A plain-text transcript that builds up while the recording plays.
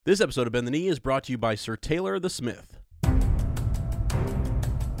This episode of Bend the Knee is brought to you by Sir Taylor the Smith.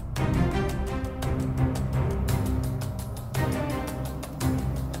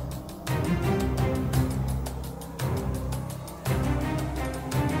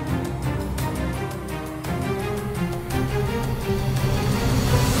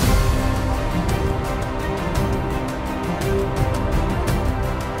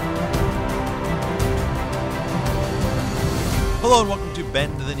 Hello and welcome to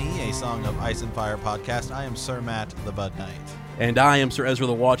Bend the Knee, a Song of Ice and Fire podcast. I am Sir Matt the Bud Knight. And I am Sir Ezra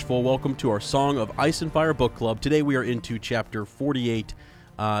the Watchful. Welcome to our Song of Ice and Fire book club. Today we are into chapter 48,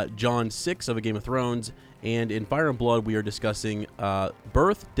 Jon VI of A Game of Thrones. And in Fire and Blood we are discussing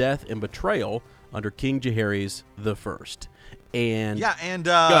birth, death, and betrayal under King Jaehaerys the First. And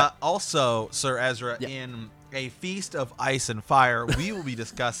also, Sir Ezra, in A Feast of Ice and Fire, we will be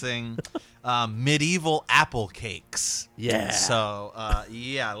discussing medieval apple cakes. Yeah. So,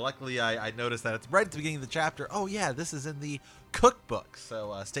 luckily I noticed that it's right at the beginning of the chapter. Oh, yeah, this is in the cookbook.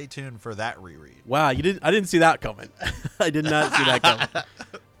 So stay tuned for that reread. Wow, I didn't see that coming. I did not see that coming.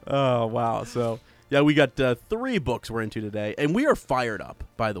 Oh, wow. So, yeah, we got 3 books we're into today. And we are fired up,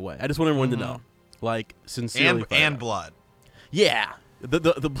 by the way. I just want everyone to know. Like, sincerely fired and up. blood. Yeah.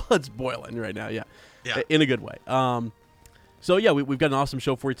 The blood's boiling right now, yeah. In a good way. So, yeah, we've got an awesome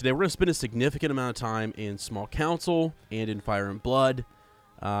show for you today. We're going to spend a significant amount of time in Small Council and in Fire and Blood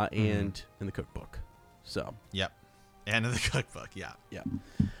and in the cookbook. So. Yep. And in the cookbook, yeah. Yeah.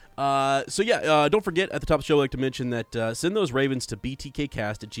 Don't forget, at the top of the show, I'd like to mention that send those ravens to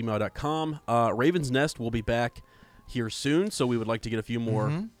btkcast@gmail.com. Raven's Nest will be back here soon, so we would like to get a few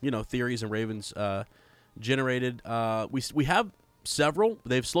more, theories and ravens generated. We have several.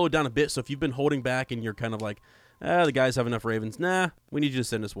 They've slowed down a bit, so if you've been holding back and you're kind of like, the guys have enough ravens. Nah, we need you to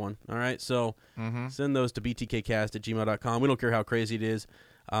send us one. All right, so send those to btkcast@gmail.com. We don't care how crazy it is.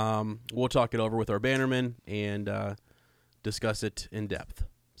 We'll talk it over with our bannermen and discuss it in depth.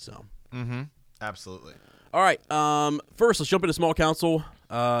 So, Absolutely. All right. First, let's jump into Small Council.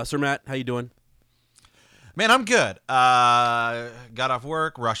 Sir Matt, how you doing? Man, I'm good. Got off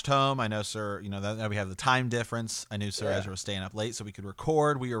work, rushed home. I know, sir, that we have the time difference. I knew Sir Ezra was staying up late so we could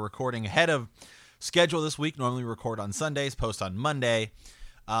record. We are recording ahead of schedule this week. Normally we record on Sundays, post on Monday.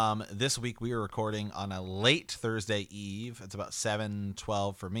 This week we are recording on a late Thursday Eve. It's about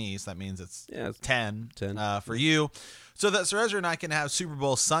 7:12 for me, so that means it's 10 for you. So that Sir Ezra and I can have Super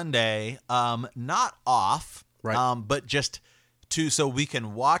Bowl Sunday, not off, right? But just so we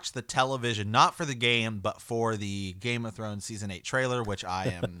can watch the television, not for the game, but for the Game of Thrones Season 8 trailer, which I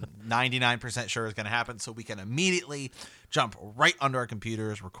am 99% sure is going to happen, so we can immediately jump right onto our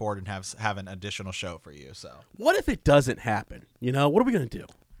computers, record, and have an additional show for you. So, what if it doesn't happen? What are we going to do?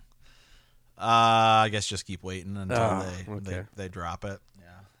 I guess just keep waiting until they drop it. Yeah,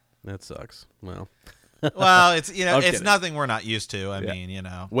 that sucks. Well, it's it's nothing we're not used to. I mean,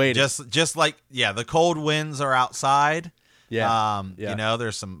 wait, just like the cold winds are outside. Yeah.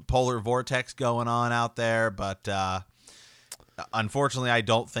 There's some polar vortex going on out there, but unfortunately, I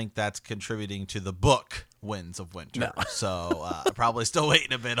don't think that's contributing to the book Winds of Winter. No. So probably still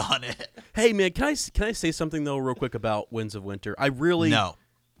waiting a bit on it. Hey, man, can I say something though, real quick about Winds of Winter? I really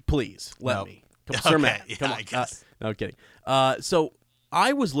please let me. Come on, Sir Matt. Come on. I guess. No, I'm kidding. So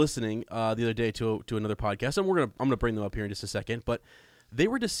I was listening the other day to another podcast, and I'm gonna bring them up here in just a second, but they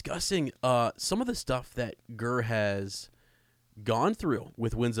were discussing some of the stuff that Gur has gone through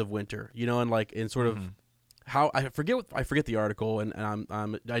with Winds of Winter, and sort of how I forget the article, and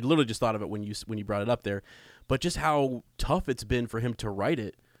I literally just thought of it when you brought it up there, but just how tough it's been for him to write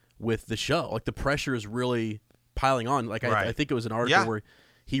it with the show. Like the pressure is really piling on. Like I think it was an article where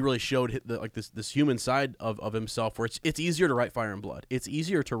he really showed this human side of himself, where it's easier to write Fire and Blood, it's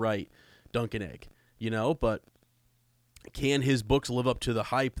easier to write Dunk and Egg, but can his books live up to the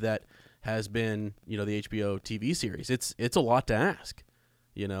hype that has been, the HBO TV series? It's a lot to ask,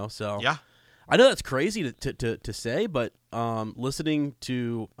 so yeah. I know that's crazy to say, but listening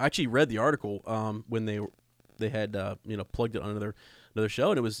to, I actually read the article when they had plugged it on another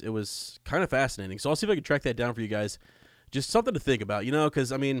show, and it was kind of fascinating. So I'll see if I can track that down for you guys. Just something to think about,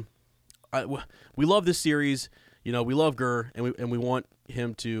 because I mean, we love this series, we love Gur, and we want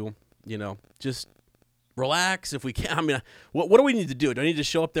him to, just relax if we can. I mean, what do we need to do? Do I need to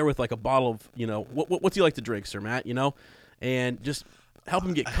show up there with like a bottle of, what's he like to drink, Sir Matt? And just help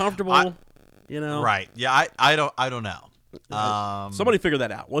him get comfortable. Right? Yeah, I don't know. Somebody figure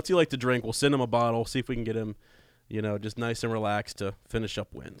that out. What's he like to drink? We'll send him a bottle. See if we can get him, just nice and relaxed to finish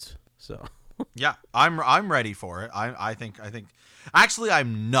up Winds. So. Yeah, I'm ready for it. I think. Actually,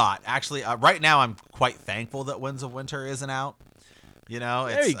 I'm not. Actually, right now I'm quite thankful that Winds of Winter isn't out.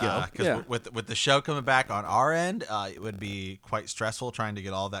 There you go. Because with the show coming back on our end, it would be quite stressful trying to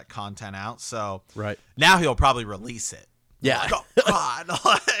get all that content out. So now he'll probably release it. Yeah. Like, oh God.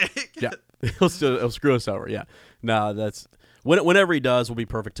 Yeah. He'll screw us over. Yeah. No, that's whenever he does will be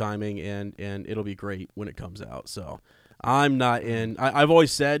perfect timing, and it'll be great when it comes out. So I'm not in. I've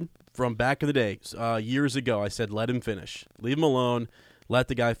always said from back in the day, years ago, I said let him finish, leave him alone. Let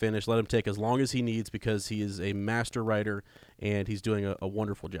the guy finish. Let him take as long as he needs because he is a master writer and he's doing a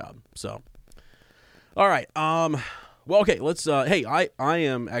wonderful job. So, all right. Well, okay. Let's. Hey, I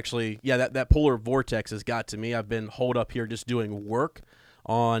am actually. Yeah, that polar vortex has got to me. I've been holed up here just doing work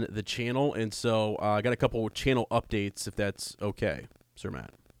on the channel, and so I got a couple of channel updates. If that's okay, Sir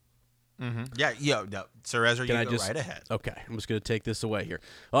Matt. Mm-hmm. Yeah, no. Sir Ezra, you go right ahead. Okay, I'm just going to take this away here.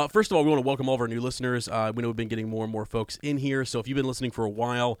 First of all, we want to welcome all of our new listeners. We know we've been getting more and more folks in here, so if you've been listening for a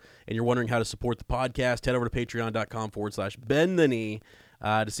while and you're wondering how to support the podcast, head over to patreon.com/bendthenee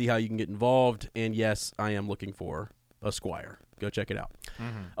to see how you can get involved. And yes, I am looking for a squire. Go check it out.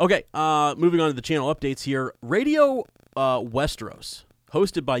 Mm-hmm. Okay, moving on to the channel updates here. Radio Westeros,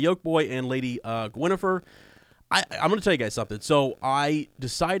 hosted by Yolkboy and Lady Gwynnifer. I'm going to tell you guys something. So I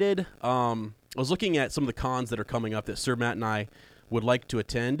decided, I was looking at some of the cons that are coming up that Sir Matt and I would like to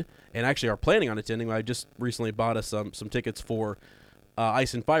attend, and actually are planning on attending. I just recently bought us some tickets for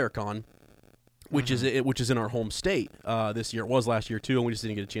Ice and Fire Con, which is in our home state this year. It was last year too, and we just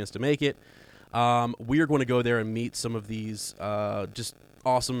didn't get a chance to make it. We are going to go there and meet some of these just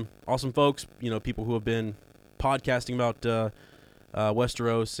awesome folks. People who have been podcasting about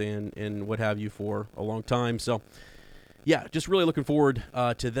Westeros and what have you for a long time. So, yeah, just really looking forward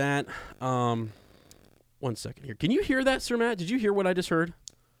to that. 1 second here. Can you hear that, Sir Matt? Did you hear what I just heard?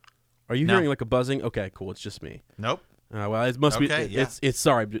 Are you hearing like a buzzing? Okay, cool. It's just me. Nope. Well, it must be. It's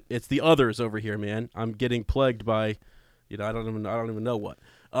sorry. It's the others over here, man. I'm getting plagued by, I don't even know what.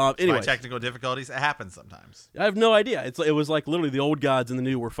 Anyway, by technical difficulties, it happens sometimes. I have no idea. It was like literally the old gods and the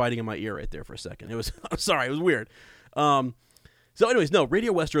new were fighting in my ear right there for a second. It was. I'm sorry. It was weird. So anyways, no,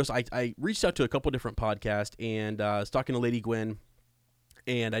 Radio Westeros, I reached out to a couple different podcasts and was talking to Lady Gwen,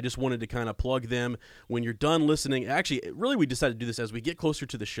 and I just wanted to kind of plug them. When you're done listening, actually, really we decided to do this as we get closer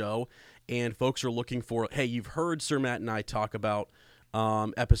to the show, and folks are looking for, hey, you've heard Sir Matt and I talk about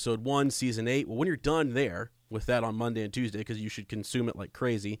Episode 1, Season 8. Well, when you're done there with that on Monday and Tuesday, because you should consume it like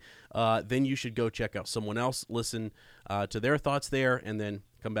crazy, then you should go check out someone else, listen to their thoughts there, and then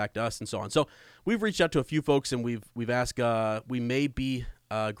come back to us and so on. So we've reached out to a few folks, and we've asked, we may be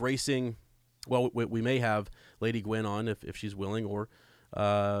gracing, well, we may have Lady Gwen on if she's willing, or,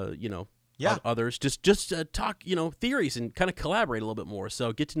 others. Just talk, theories and kind of collaborate a little bit more.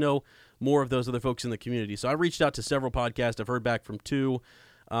 So get to know more of those other folks in the community. So I reached out to several podcasts. I've heard back from 2,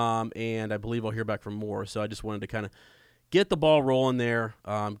 and I believe I'll hear back from more. So I just wanted to kind of get the ball rolling there.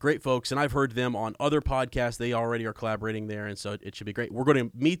 Great folks, and I've heard them on other podcasts. They already are collaborating there, and so it should be great. We're going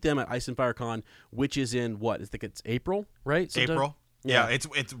to meet them at Ice and Fire Con, which is in what? I think it's April, right? Sometime? April. Yeah, it's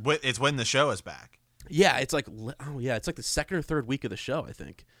when the show is back. Yeah, it's like the second or third week of the show, I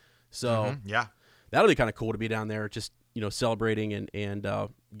think. So yeah, that'll be kind of cool to be down there, just celebrating and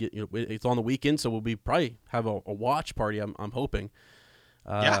get it's on the weekend, so we'll probably have a watch party. I'm hoping.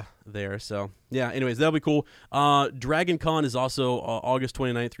 There. So, yeah, anyways, that'll be cool. Dragon Con is also August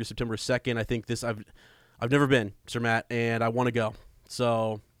 29th through September 2nd. I think I've never been, Sir Matt, and I want to go.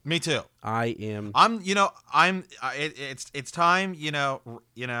 So, me too. It's time,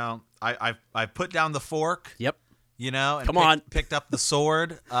 I put down the fork. Yep. And picked up the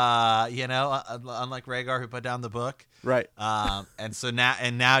sword, unlike Rhaegar who put down the book. Right.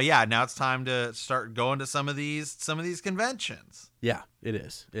 And now it's time to start going to some of these conventions. Yeah, it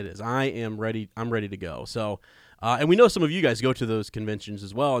is. I am ready. I'm ready to go. So, and we know some of you guys go to those conventions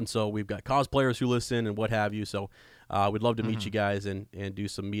as well. And so we've got cosplayers who listen and what have you. So we'd love to meet you guys and do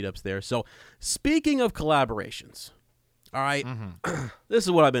some meetups there. So speaking of collaborations, all right, this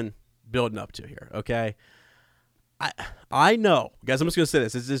is what I've been building up to here. Okay. I know, guys, I'm just going to say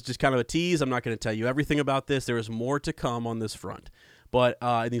this. This is just kind of a tease. I'm not going to tell you everything about this. There is more to come on this front. But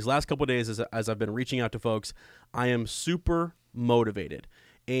in these last couple of days, as I've been reaching out to folks, I am super motivated.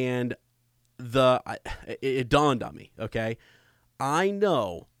 And it dawned on me, okay? I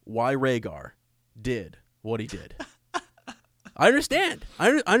know why Rhaegar did what he did. I understand.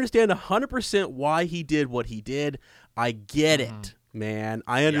 I understand 100% why he did what he did. I get it, man.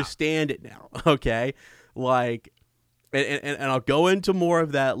 I understand it now, okay? Like... And I'll go into more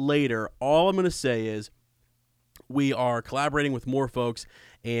of that later. All I'm going to say is we are collaborating with more folks,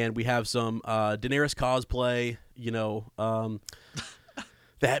 and we have some Daenerys cosplay,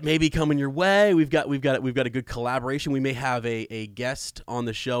 that may be coming your way. We've got a good collaboration. We may have a guest on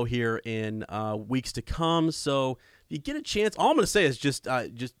the show here in weeks to come. So if you get a chance, all I'm going to say is just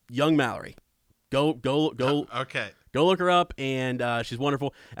young Mallory. Go. Okay. Go look her up, and she's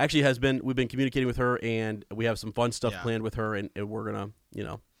wonderful. Actually, we've been communicating with her, and we have some fun stuff planned with her, and we're gonna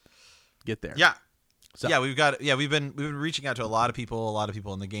get there. Yeah. So. Yeah, we've been reaching out to a lot of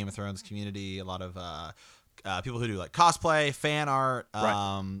people in the Game of Thrones community, a lot of people who do like cosplay, fan art,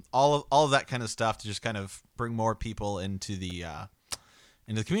 right. all of that kind of stuff to just kind of bring more people into the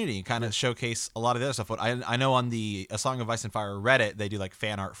community and kind of showcase a lot of the other stuff. But I know on the A Song of Ice and Fire Reddit, they do like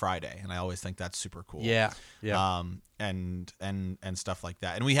Fan Art Friday, and I always think that's super cool. Yeah. And stuff like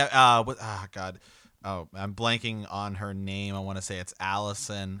that. And we have I'm blanking on her name. I want to say it's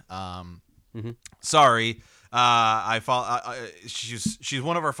Allison. Sorry. I follow. She's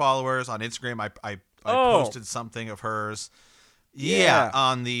one of our followers on Instagram. I posted something of hers. Yeah,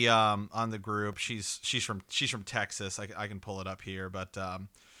 on the group. She's from Texas. I can pull it up here, but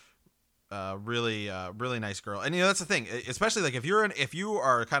really nice girl. And that's the thing, especially like if you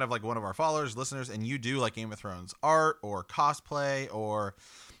are kind of like one of our followers, listeners, and you do like Game of Thrones art or cosplay or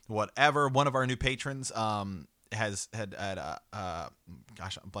whatever. One of our new patrons gosh,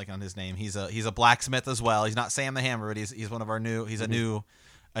 I'm blanking on his name. He's a blacksmith as well. He's not Sam the Hammer, but he's one of our new. He's a new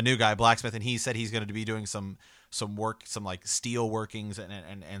guy, blacksmith, and he said he's going to be doing some work, some like steel workings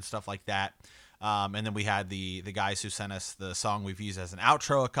and stuff like that. And then we had the guys who sent us the song we've used as an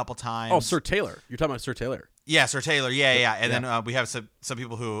outro a couple times. Oh, Sir Taylor. You're talking about Sir Taylor. Yeah, Sir Taylor. Yeah. And then we have some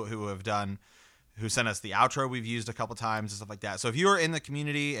people who sent us the outro we've used a couple times and stuff like that. So if you're in the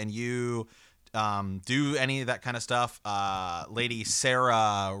community and you do any of that kind of stuff, Lady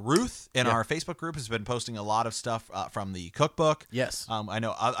Sarah Ruth in our Facebook group has been posting a lot of stuff from the cookbook. Yes. I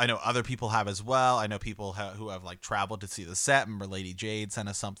know other people have as well. I know people who have like traveled to see the set. Remember Lady Jade sent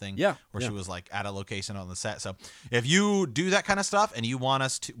us something where she was like at a location on the set. So if you do that kind of stuff and you want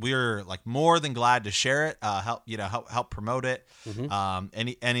us to, we're like more than glad to share it, help promote it,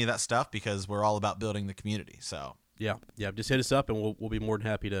 any of that stuff, because we're all about building the community. So yeah, just hit us up and we'll be more than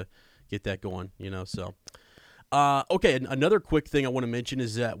happy to get that going, so. Okay, another quick thing I want to mention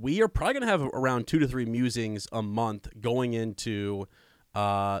is that we are probably going to have around 2 to 3 musings a month going into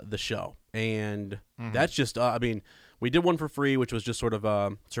the show. And that's just, we did one for free, which was just sort of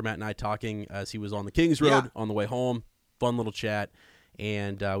Sir Matt and I talking as he was on the Kings Road on the way home. Fun little chat.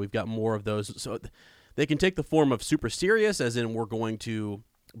 And we've got more of those. So they can take the form of super serious, as in we're going to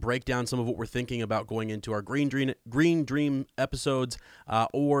break down some of what we're thinking about going into our Green Dream episodes,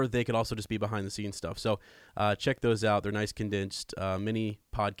 or they could also just be behind the scenes stuff. So check those out. They're nice condensed mini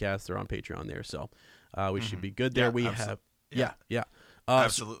podcasts. They're on Patreon there, so we should be good there.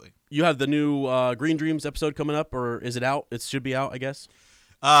 Absolutely. So you have the new Green Dreams episode coming up, or is it out? It should be out, I guess.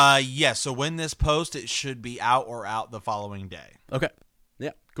 Yes. So when this post, it should be out or out the following day. Okay.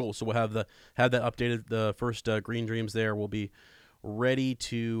 Yeah. Cool. So we'll have that updated. The first Green Dreams there will be ready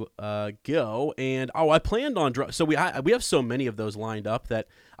to go. And I planned on so we have so many of those lined up that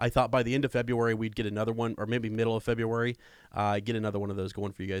I thought by the end of February we'd get another one, or maybe middle of February get another one of those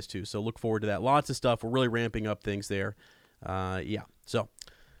going for you guys too. So look forward to that. Lots of stuff. We're really ramping up things there. So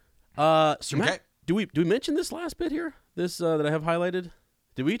Sir Matt, do we mention this last bit here, this that I have highlighted?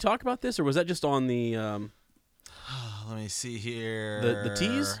 Did we talk about this, or was that just on the let me see here, the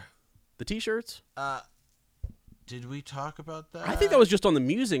tees, the t-shirts? Did we talk about that? I think that was just on the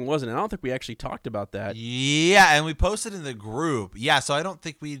musing, wasn't it? I don't think we actually talked about that. Yeah, and we posted in the group. Yeah, so I don't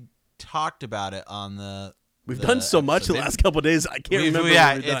think we talked about it on the. We've done so much the last couple of days. I can't remember. Yeah,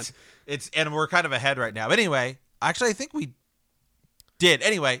 what we've done. It's and we're kind of ahead right now. But anyway, actually, I think we did.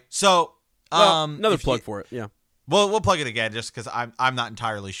 Anyway, so another plug for it. Yeah. We'll plug it again just because I'm not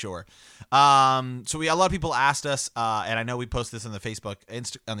entirely sure. So a lot of people asked us, and I know we posted this on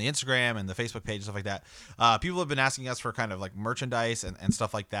the on the Instagram and the Facebook page and stuff like that. People have been asking us for kind of like merchandise and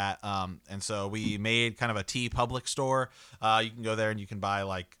stuff like that. And so we made kind of a T Public store. You can go there and you can buy,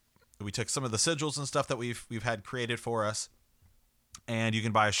 like, we took some of the sigils and stuff that we've had created for us, and you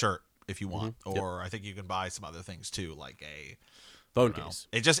can buy a shirt if you want, or I think you can buy some other things too, like a phone case.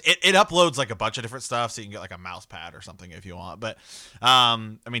 It uploads like a bunch of different stuff, so you can get like a mouse pad or something if you want. But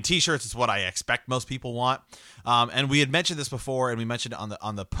t-shirts is what I expect most people want. And we had mentioned this before, and we mentioned it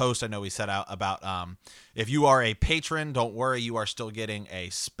on the post I know we set out about if you are a patron, don't worry, you are still getting a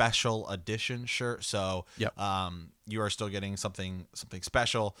special edition shirt. So you are still getting something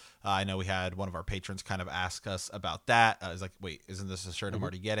special. I know we had one of our patrons kind of ask us about that. I was like, wait, isn't this a shirt I'm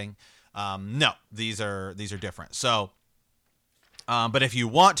already getting? No, these are different. So But if you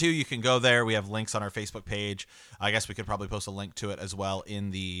want to, you can go there. We have links on our Facebook page. I guess we could probably post a link to it as well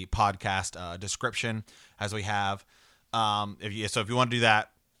in the podcast description, as we have. If you want to do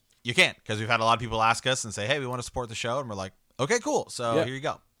that, you can, because we've had a lot of people ask us and say, hey, we want to support the show. And we're like, okay, cool. So Here you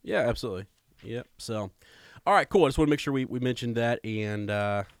go. Yeah, absolutely. Yep. So, all right, cool. I just want to make sure we mentioned that. And,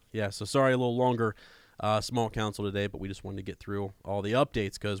 so sorry, a little longer small council today, but we just wanted to get through all the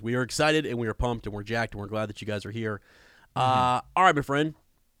updates because we are excited and we are pumped and we're jacked and we're glad that you guys are here. All right, my friend,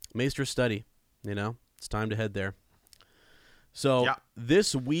 Maester's Study, it's time to head there. So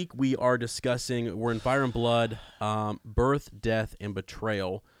This week we are discussing, we're in Fire and Blood, Birth, Death, and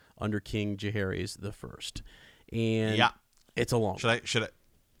Betrayal under King Jaehaerys the First, and it's a long. Should I?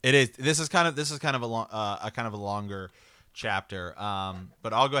 It is. This is kind of a longer chapter.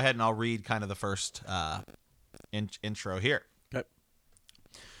 But I'll go ahead and I'll read kind of the first intro here. Okay.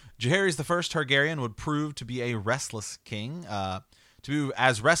 Jaehaerys the First Targaryen would prove to be a restless king, to be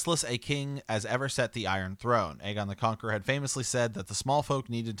as restless a king as ever set the Iron Throne. Aegon the Conqueror had famously said that the small folk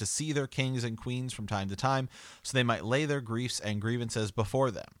needed to see their kings and queens from time to time, so they might lay their griefs and grievances before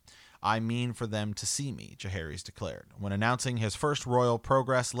them. I mean for them to see me, Jaehaerys declared. When announcing his first royal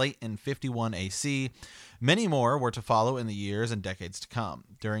progress late in 51 AC, many more were to follow in the years and decades to come.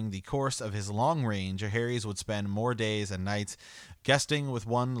 During the course of his long reign, Jaehaerys would spend more days and nights guesting with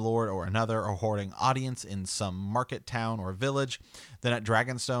one lord or another, or hoarding audience in some market town or village, than at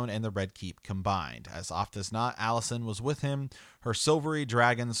Dragonstone and the Red Keep combined. As oft as not, Alicent was with him, her silvery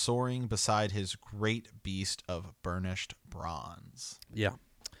dragon soaring beside his great beast of burnished bronze.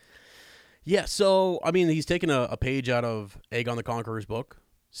 Yeah, so, I mean, he's taken a page out of Aegon the Conqueror's book,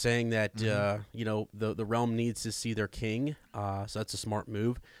 saying that, the realm needs to see their king, so that's a smart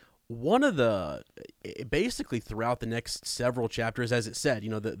move. One of basically throughout the next several chapters, as it said,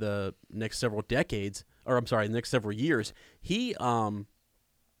 the next several decades, or I'm sorry, the next several years, he, goes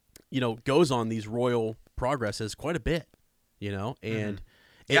on these royal progresses quite a bit, and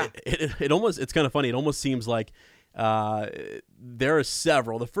it almost, it's kind of funny, it almost seems like there are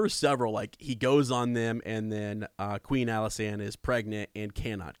several. The first several, like he goes on them, and then Queen Alysanne is pregnant and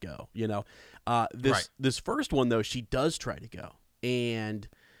cannot go. This first one though, she does try to go, and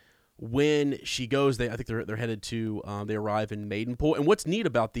when she goes, I think they're headed to. They arrive in Maidenpool, and what's neat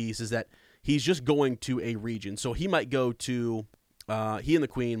about these is that he's just going to a region. So he might go to. He and the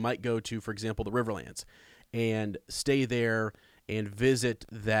Queen might go to, for example, the Riverlands, and stay there and visit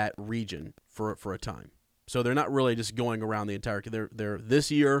that region for a time. So they're not really just going around the entire. They're this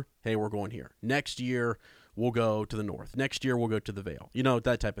year. Hey, we're going here. Next year, we'll go to the north. Next year, we'll go to the Vale.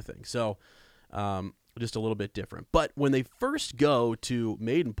 That type of thing. So, just a little bit different. But when they first go to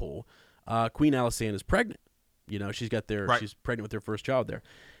Maidenpool, Queen Alysanne is pregnant. She's got she's pregnant with their first child there,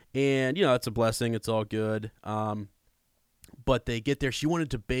 and it's a blessing. It's all good. But they get there. She wanted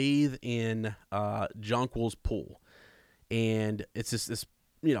to bathe in Jonquil's pool, and it's this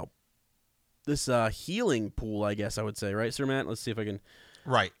this healing pool, I guess I would say, right, Sir Matt? Let's see if I can.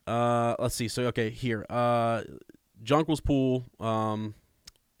 Right. Let's see. So, okay, here. Jonquil's pool.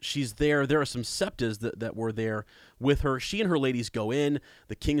 She's there. There are some septas that were there with her. She and her ladies go in.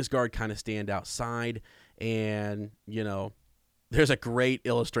 The Kingsguard kind of stand outside. And, there's a great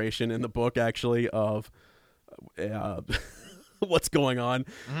illustration in the book, actually, of what's going on.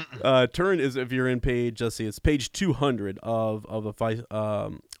 If you're in page, let's see, it's page 200 of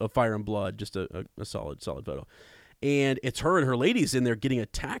Fire and Blood, just a solid photo, and it's her and her ladies in there getting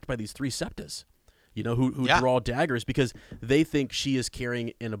attacked by these three septas, who draw daggers because they think she is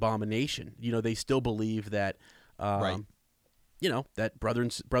carrying an abomination. They still believe that, that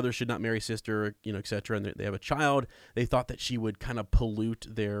brother should not marry sister, etc. And they have a child. They thought that she would kind of pollute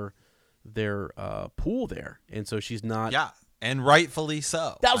their pool there, and so she's not. Yeah. And rightfully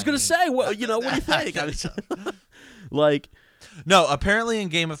so. I was going to say, what do you think? No, apparently in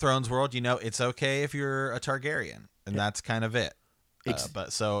Game of Thrones world, it's okay if you're a Targaryen, and that's kind of it.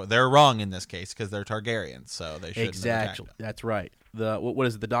 But so they're wrong in this case because they're Targaryens, so they shouldn't attack them. That's right. What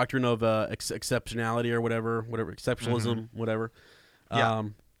is it? The doctrine of exceptionality or whatever exceptionalism, whatever. Yeah.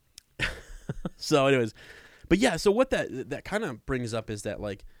 So, anyways, but yeah. So what that kind of brings up is that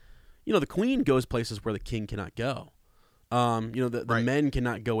the Queen goes places where the king cannot go. The men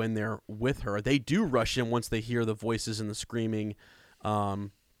cannot go in there with her. They do rush in once they hear the voices and the screaming.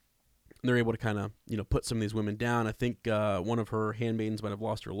 They're able to kind of, put some of these women down. I think one of her handmaidens might have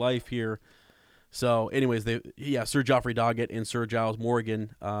lost her life here. So, anyways, Sir Joffrey Doggett and Sir Giles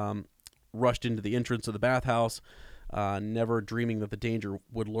Morgan rushed into the entrance of the bathhouse, never dreaming that the danger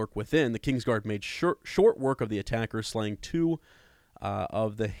would lurk within. The Kingsguard made short work of the attackers, slaying two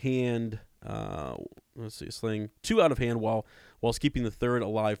of the let's see, slaying 2 out of hand whilst keeping the third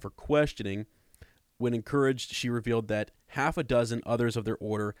alive for questioning. When encouraged, she revealed that half a dozen others of their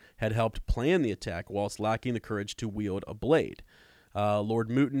order had helped plan the attack whilst lacking the courage to wield a blade. Lord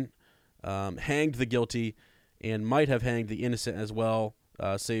Mouton hanged the guilty and might have hanged the innocent as well,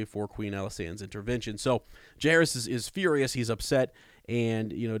 save for Queen Alisanne's intervention. So Jaehaerys is furious. He's upset and,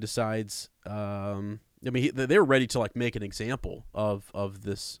 decides... they were ready to like make an example of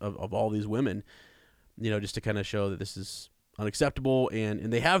all these women, just to kind of show that this is unacceptable.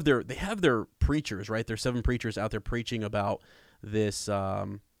 And they have their preachers, right? There's 7 preachers out there preaching about this,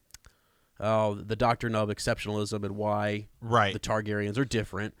 the doctrine of exceptionalism and why the Targaryens are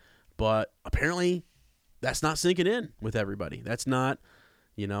different. But apparently that's not sinking in with everybody. That's not,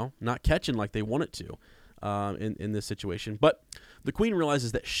 not catching like they want it to in this situation. But the queen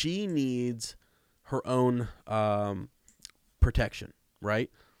realizes that she needs her own protection, right?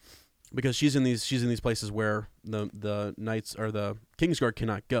 Because she's in these places where the knights or the Kingsguard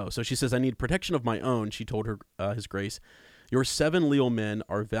cannot go. So she says, "I need protection of my own." She told His Grace, "Your 7 leal men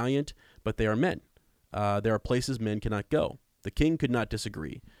are valiant, but they are men. There are places men cannot go." The king could not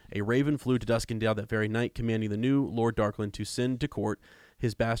disagree. A raven flew to Duskendale that very night, commanding the new Lord Darkland to send to court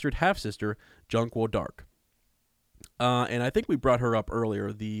his bastard half-sister, Jon IV Dark. And I think we brought her up earlier.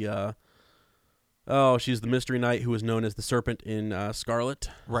 She's the mystery knight who was known as the Serpent in Scarlet.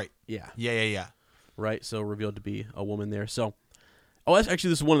 Right. Yeah. Yeah. Right. So revealed to be a woman there. So, this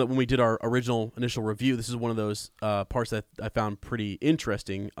is one of when we did our initial review. This is one of those parts that I found pretty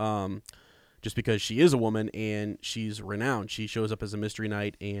interesting. Just because she is a woman and she's renowned, she shows up as a mystery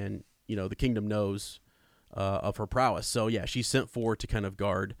knight, and the kingdom knows of her prowess. So yeah, she's sent forward to kind of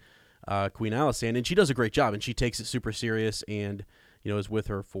guard Queen Alysanne, and she does a great job, and she takes it super serious, and is with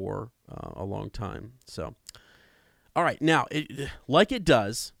her for a long time. So, all right, now, it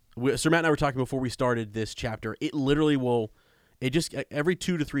does, Sir Matt and I were talking before we started this chapter, it literally will, just every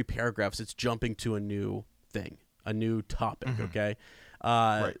 2 to 3 paragraphs, it's jumping to a new thing, a new topic, okay?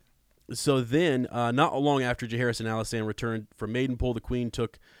 Right. So then, not long after Jaehaerys and Alysanne returned from Maidenpool, the queen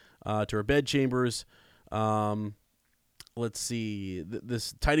took to her bedchambers. Let's see.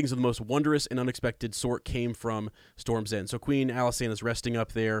 This tidings of the most wondrous and unexpected sort came from Storm's End. So Queen Alysanne is resting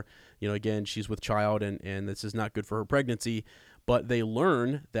up there. Again, she's with child, and this is not good for her pregnancy. But they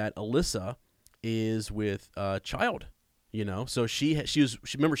learn that Alyssa is with child. So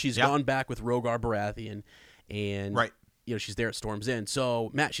remember she's gone back with Rhaegar Baratheon, and right. She's there at Storm's End.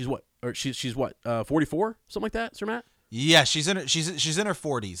 So Matt, she's what? Or she's what? 44, something like that, Sir Matt. Yeah, she's in her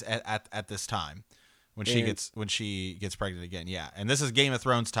 40s at this time. When she gets pregnant again, yeah. And this is Game of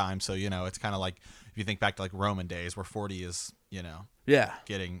Thrones time, so it's kind of like if you think back to like Roman days where 40 is,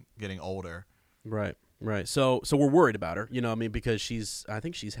 getting older. Right. So we're worried about her, because I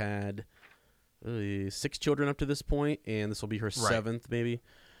think she's had 6 children up to this point, and this will be her 7th maybe.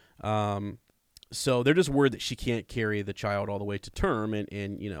 So they're just worried that she can't carry the child all the way to term,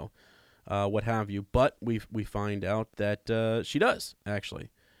 and what have you. But we find out that she does actually.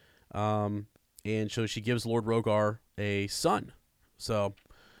 And so she gives Lord Rhaegar a son. So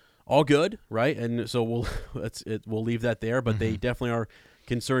all good, right? And so we'll leave that there. But they definitely are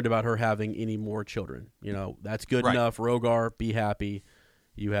concerned about her having any more children. That's good enough. Rhaegar, be happy.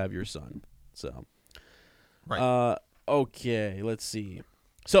 You have your son. So, okay, let's see.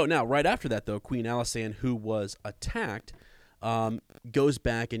 So now, right after that, though, Queen Alysanne, who was attacked, goes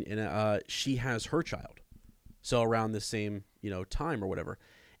back and she has her child. So around the same time or whatever.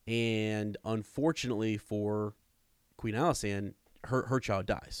 And unfortunately for Queen Alysanne, her child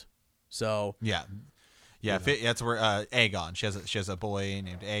dies. So that's where Aegon. She has a boy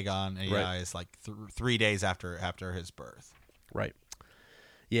named Aegon, and he dies like 3 days after his birth. Right.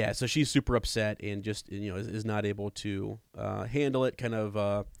 Yeah. So she's super upset and just is not able to handle it. Kind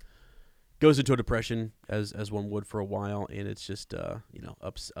of goes into a depression as one would for a while, and it's just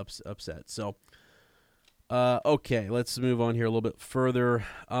upset. So. Okay, let's move on here a little bit further.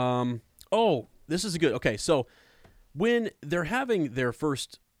 This is good. Okay, so when they're having their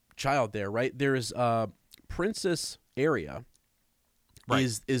first child there, right, there's Princess Arya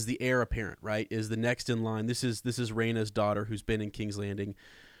is the heir apparent, right, is the next in line. This is Rhaena's daughter who's been in King's Landing.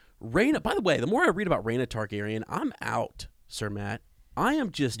 Rhaena, by the way, the more I read about Rhaena Targaryen, I'm out, Sir Matt. I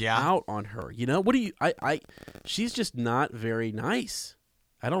am just out on her. What do you... she's just not very nice.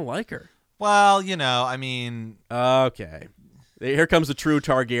 I don't like her. Well, I mean... Okay. Here comes the true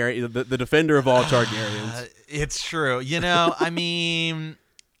Targaryen, the defender of all Targaryens. It's true. I mean,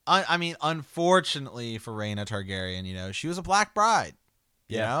 unfortunately for Rhaena Targaryen, she was a black bride.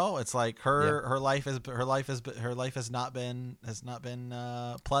 You know, it's like her life has not been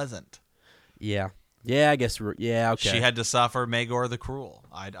pleasant. Yeah. Yeah, I guess yeah, okay. She had to suffer Maegor the Cruel.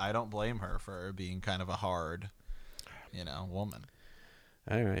 I don't blame her for being kind of a hard, woman.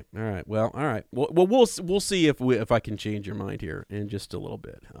 All right. Well, all right. Well, we'll see if I can change your mind here in just a little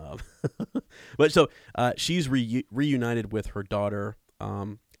bit. But so she's reunited with her daughter,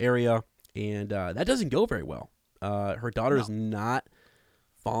 Arya, and that doesn't go very well. Her daughter is not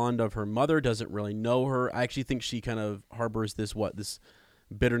fond of her mother, doesn't really know her. I actually think she kind of harbors this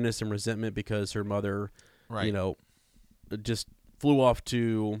bitterness and resentment because her mother, just flew off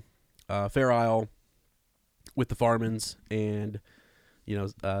to Fair Isle with the Farmans and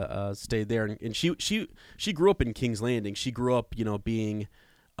stayed there. And she grew up in King's Landing. She grew up, being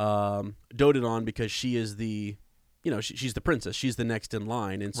doted on because she is the, she's the princess. She's the next in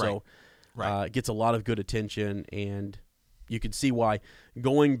line, and so gets a lot of good attention. And you can see why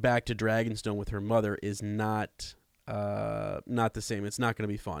going back to Dragonstone with her mother is not the same. It's not going to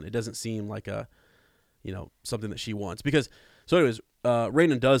be fun. It doesn't seem like something that she wants. Because so anyways,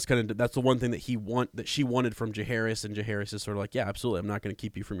 Rhaenon does kind of, that's the one thing that she wanted from Jaehaerys, and Jaehaerys is sort of like, yeah, absolutely, I'm not going to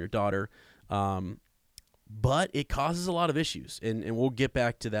keep you from your daughter. But it causes a lot of issues, and we'll get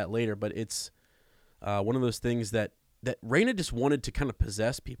back to that later. But it's one of those things that Rhaena just wanted to kind of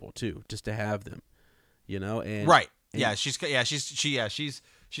possess people too, just to have them, and right. Yeah, she's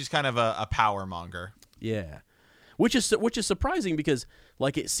kind of a power monger. Yeah. Which is surprising because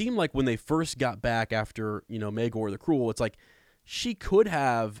it seemed like when they first got back after, Maegor the Cruel, it's like she could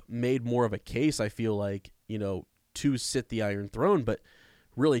have made more of a case, I feel like, to sit the Iron Throne, but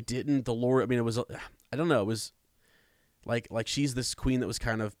really didn't. The lore, I mean, it was, I don't know, it was like she's this queen that was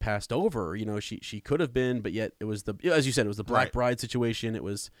kind of passed over, she could have been, but yet it was as you said, it was the Black Bride situation. It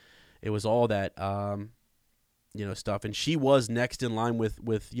was all that, stuff. And she was next in line with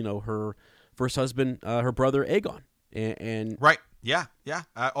her first husband, her brother Aegon. And right, yeah.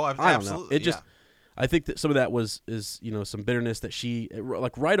 I don't know. It just, yeah. I think that some of that is some bitterness that she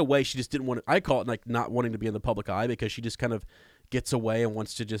right away she just didn't want. I call it not wanting to be in the public eye because she just kind of gets away and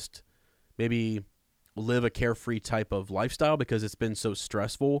wants to just maybe live a carefree type of lifestyle because it's been so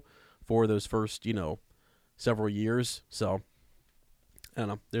stressful for those first several years. So I don't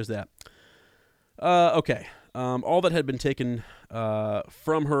know. There's that. Okay. All that had been taken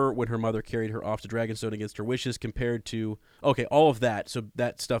from her when her mother carried her off to Dragonstone against her wishes compared to, all of that. So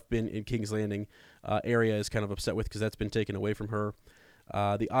that stuff been in King's Landing area is kind of upset with because that's been taken away from her.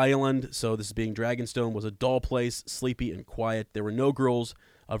 The island, so this being Dragonstone, was a dull place, sleepy and quiet. There were no girls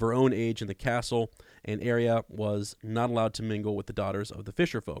of her own age in the castle, and Arya was not allowed to mingle with the daughters of the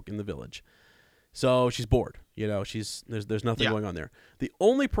fisher folk in the village. So she's bored. There's nothing going on there. The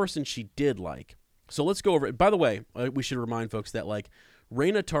only person she did like. So let's go over it. By the way, we should remind folks that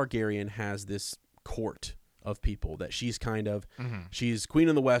Rhaena Targaryen has this court of people that she's kind of she's queen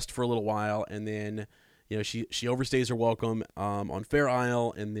in the West for a little while, and then she overstays her welcome on Fair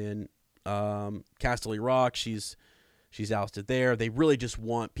Isle, and then Casterly Rock she's ousted there. They really just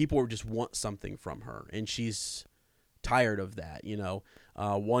want something from her, and she's tired of that,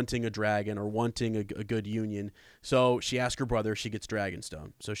 wanting a dragon or wanting a good union. So she asks her brother, she gets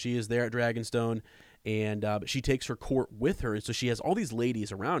Dragonstone. So she is there at Dragonstone, and but she takes her court with her. And so she has all these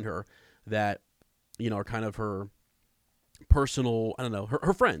ladies around her that, are kind of her personal, I don't know,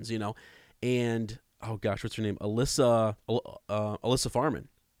 her friends, and oh gosh, what's her name? Alyssa Farman,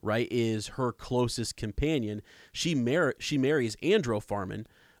 right, is her closest companion. She marries Andro Farman,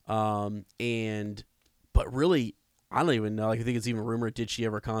 but really, I don't even know. I think it's even rumored, did she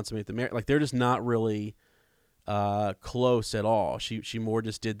ever consummate the marriage? They're just not really close at all. She more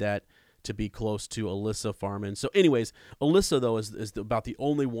just did that to be close to Alyssa Farman. So anyways, Alyssa, though, is about the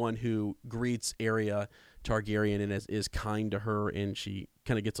only one who greets Arya Targaryen and is kind to her, and she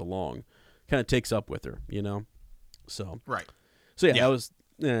kind of gets along, kind of takes up with her, So right. So that was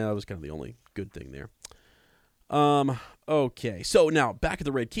kind of the only good thing there. Okay, so now back at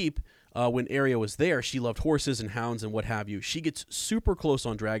the Red Keep. When Arya was there, she loved horses and hounds and what have you. She gets super close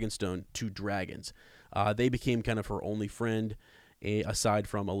on Dragonstone to dragons. They became kind of her only friend, aside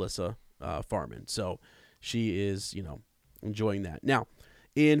from Alyssa Farman. So she is, enjoying that. Now,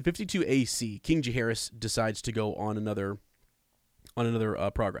 in 52 AC, King Jaehaerys decides to go on another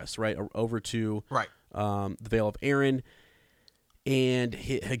progress, right, over to the Vale of Arryn. And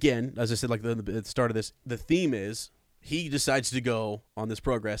again, as I said, at the start of this, the theme is he decides to go on this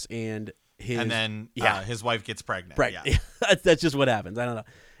progress, and then his wife gets pregnant. Right. Yeah. That's just what happens. I don't know.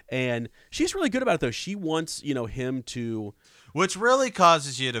 And she's really good about it, though. She wants, him to... Which really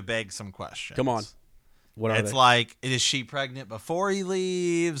causes you to beg some questions. Come on. What are it's they? like, is she pregnant before he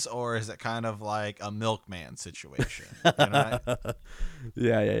leaves, or is it kind of like a milkman situation? You know, right?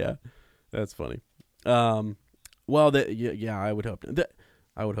 Yeah. That's funny. Well, yeah, I would hope not.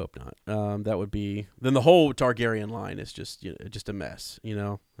 I would hope not. That would be then the whole Targaryen line is just just a mess, in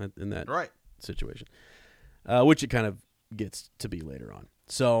that situation, which it kind of gets to be later on.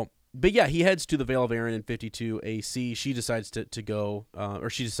 So, but yeah, he heads to the Vale of Arryn in 52 AC. She decides to go, or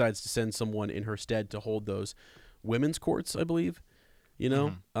she decides to send someone in her stead to hold those women's courts, I believe.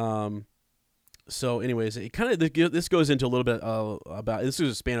 So, anyways, it kind of this goes into a little bit about this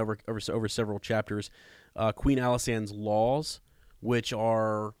is a span over several chapters. Queen Alysanne's laws, which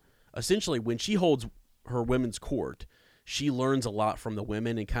are essentially when she holds her women's court, she learns a lot from the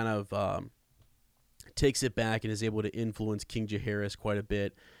women and kind of takes it back and is able to influence King Jaehaerys quite a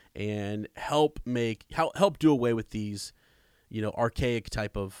bit and help do away with these, archaic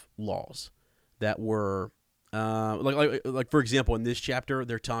type of laws that were like for example, in this chapter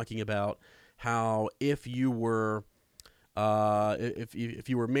they're talking about how if you were if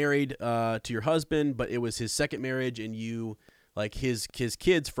you were married to your husband, but it was his second marriage, and you like his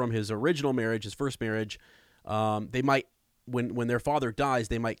kids from his original marriage, his first marriage, they might when their father dies,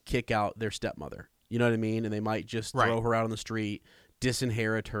 they might kick out their stepmother. You know what I mean? And they might just throw her out on the street,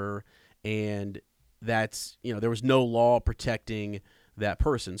 disinherit her, and that's there was no law protecting that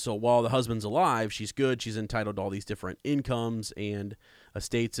person. So while the husband's alive, she's good. She's entitled to all these different incomes and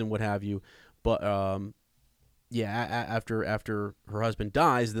estates and what have you. But after her husband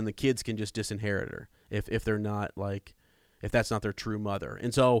dies, then the kids can just disinherit her if they're not if that's not their true mother.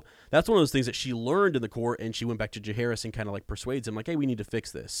 And so that's one of those things that she learned in the court, and she went back to Jaehaerys and kind of persuades him hey, we need to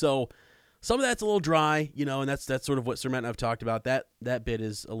fix this. So some of that's a little dry, and that's sort of what Sir Matt and I've talked about. That bit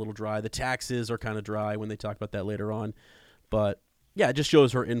is a little dry. The taxes are kind of dry when they talk about that later on. But yeah, it just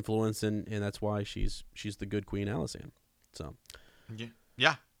shows her influence, and that's why she's the good Queen Alysanne. So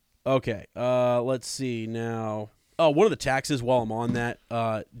yeah. Okay, let's see now. Oh, one of the taxes while I'm on that,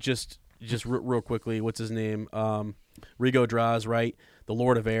 just real quickly, what's his name? Rigo Draz, right? The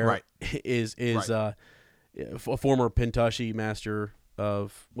Lord of Air, right. is a former Pintashi master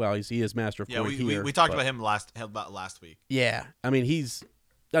of, he is master of coin here. We talked about him last week. Yeah, I mean he's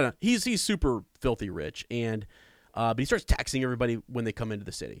super filthy rich, and but he starts taxing everybody when they come into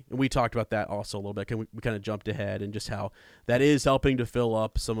the city, and we talked about that also a little bit. We kind of jumped ahead, and just how that is helping to fill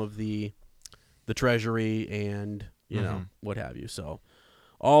up some of the treasury and what have you. So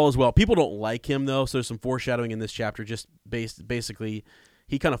all is well. People don't like him though, so there's some foreshadowing in this chapter. Just basically,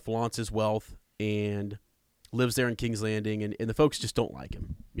 he kind of flaunts his wealth and lives there in King's Landing, and the folks just don't like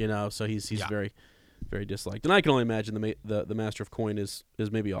him. So he's very, very disliked. And I can only imagine the master of coin is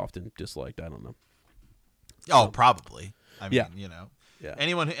maybe often disliked. I don't know. Oh, probably. I mean, yeah.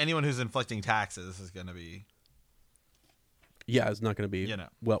 Anyone who's inflicting taxes is going to be. Yeah, it's not going to be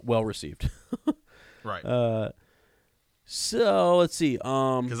well received. Right. So let's see.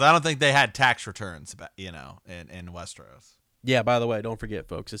 Because I don't think they had tax returns, in Westeros. Yeah. By the way, don't forget,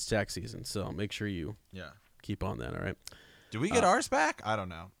 folks, it's tax season, so make sure you keep on that. All right. Do we get ours back? I don't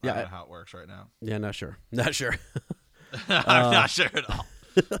know. Yeah, I don't know how it works right now. Yeah, not sure. I'm not sure at all.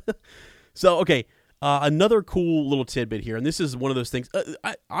 So okay. Another cool little tidbit here, and this is one of those things.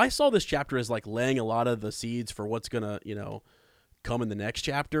 I saw this chapter as laying a lot of the seeds for what's gonna come in the next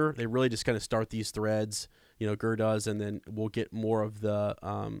chapter. They really just kind of start these threads, Gur does, and then we'll get more of the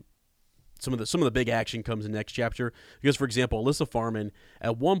some of the big action comes in the next chapter. Because for example, Alyssa Farman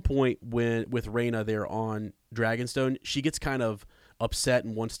at one point with Rhaena there on Dragonstone, she gets kind of upset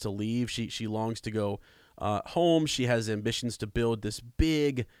and wants to leave. She longs to go home. She has ambitions to build this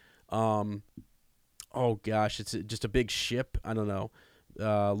big. Oh gosh, it's just a big ship. I don't know,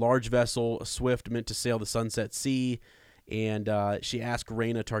 large vessel, a swift meant to sail the Sunset Sea, and she asked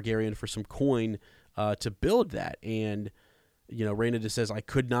Rhaena Targaryen for some coin to build that, and Rhaena just says, "I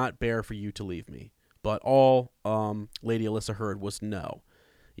could not bear for you to leave me." But all Lady Alyssa heard was no,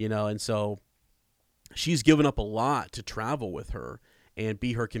 and so she's given up a lot to travel with her and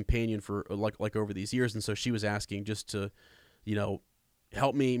be her companion for like over these years, and so she was asking just to,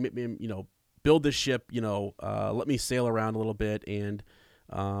 help me, build this ship, let me sail around a little bit and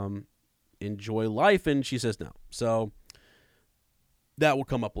enjoy life. And she says no. So that will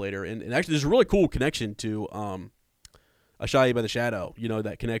come up later. And actually, there's a really cool connection to Ashaya by the Shadow,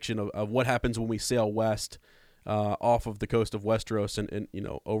 that connection of what happens when we sail west off of the coast of Westeros and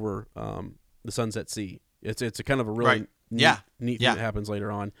over the Sunset Sea. It's a kind of a really neat thing that happens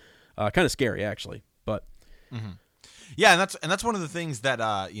later on. Kind of scary, actually. But... Mm-hmm. Yeah, and that's one of the things that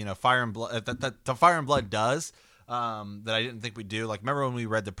Fire and Blood that the Fire and Blood does that I didn't think we'd do. Remember when we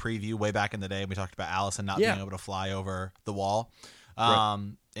read the preview way back in the day and we talked about Alicent not being able to fly over the wall,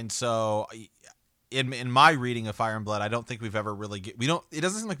 and so in my reading of Fire and Blood, I don't think we've ever really it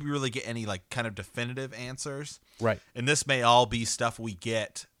doesn't seem like we really get any like kind of definitive answers. Right. And this may all be stuff we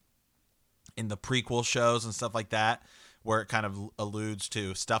get in the prequel shows and stuff like that, where it kind of alludes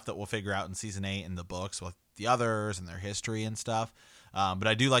to stuff that we'll figure out in season 8 in the books with the others and their history and stuff. But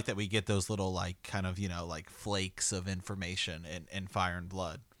I do like that we get those little like kind of, like flakes of information in Fire and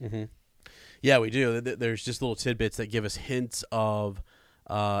Blood. Mm-hmm. Yeah, we do. There's just little tidbits that give us hints of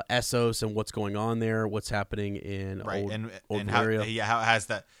Essos and what's going on there, what's happening in old how area. how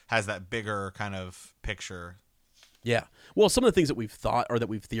it has that bigger kind of picture. Yeah. Well, some of the things that we've thought or that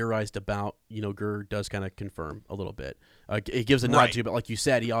we've theorized about, Gur does kind of confirm a little bit. It gives a nod to, but like you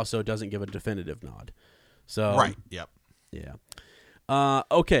said, he also doesn't give a definitive nod. So right. Yep. Yeah.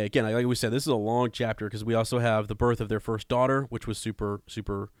 Okay. Again, like we said, this is a long chapter because we also have the birth of their first daughter, which was super,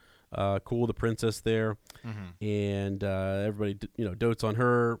 super cool. The princess there, and everybody, dotes on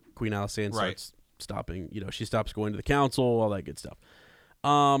her. Queen Alysanne starts stopping. She stops going to the council, all that good stuff.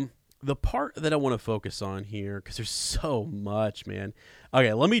 The part that I want to focus on here, because there's so much, man.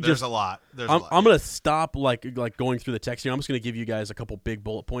 Okay, let me There's a lot. I'm going to stop like going through the text here. I'm just going to give you guys a couple big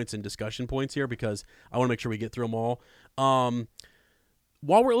bullet points and discussion points here because I want to make sure we get through them all.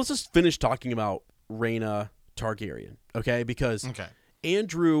 Let's just finish talking about Rhaena Targaryen, okay? Because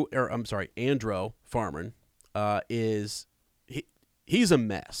Andrew Farman he's a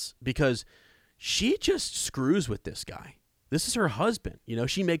mess because she just screws with this guy. This is her husband.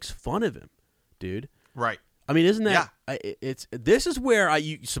 She makes fun of him, dude. Right. I mean, isn't that this is where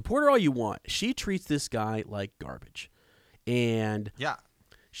you support her all you want. She treats this guy like garbage. And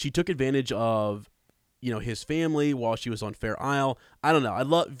she took advantage of his family while she was on Fair Isle. I don't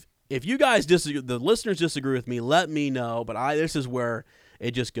know. If you guys disagree, the listeners disagree with me, let me know, but this is where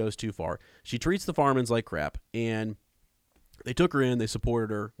it just goes too far. She treats the Farmans like crap, and they took her in, they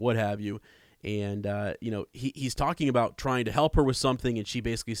supported her, what have you. And, he's talking about trying to help her with something, and she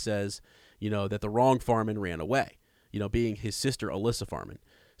basically says, that the wrong Farman ran away, being his sister, Alyssa Farman,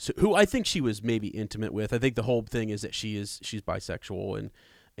 who I think she was maybe intimate with. I think the whole thing is that she's bisexual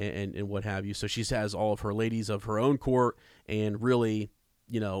and what have you. So she has all of her ladies of her own court and really,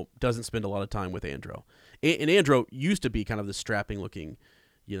 doesn't spend a lot of time with Andro. And Andro used to be kind of the strapping looking,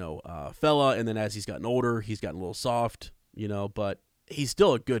 fella. And then as he's gotten older, he's gotten a little soft, but he's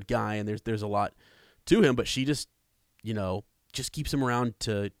still a good guy, and there's a lot to him, but she just, just keeps him around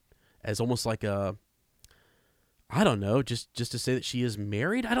as almost like a, I don't know, just to say that she is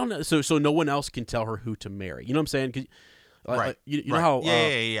married. I don't know. So no one else can tell her who to marry. You know what I'm saying? Right. You know how?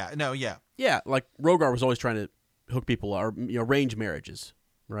 Yeah. Like Rogar was always trying to hook people or arrange marriages,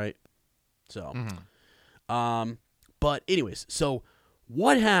 right? So, but anyways, so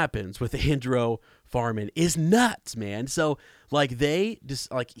what happens with Andro Farman is nuts, man. So like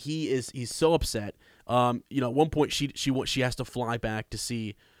he's so upset. At one point she has to fly back to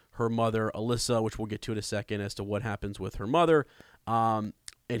see her mother, Alyssa, which we'll get to in a second as to what happens with her mother. And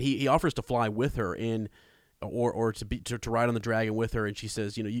he offers to fly with her or to ride on the dragon with her, and she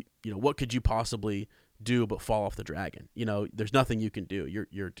says, what could you possibly do but fall off the dragon? There's nothing you can do.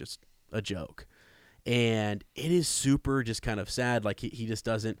 You're just a joke. And it is super just kind of sad. Like he just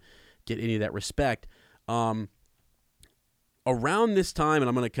doesn't get any of that respect. Around this time, and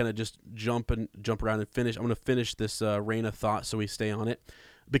I'm going to kind of just jump around and finish. I'm going to finish this Rhaena thought so we stay on it.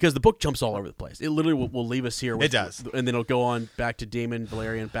 Because the book jumps all over the place. It literally will leave us here. It does. And then it'll go on back to Daemon,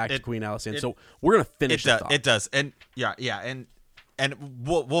 Valerian, back to Queen Alysanne. So we're going to finish the thought. It does. And and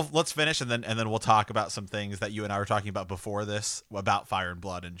we'll let's finish, and then we'll talk about some things that you and I were talking about before this about Fire and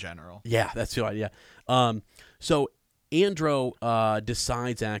Blood in general. Yeah, that's the idea. So Andro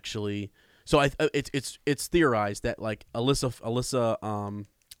decides actually. So it's theorized that like Alyssa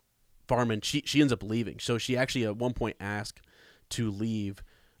Farman, she ends up leaving. So she actually at one point asked to leave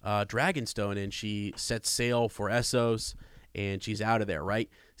Dragonstone, and she sets sail for Essos, and she's out of there, right?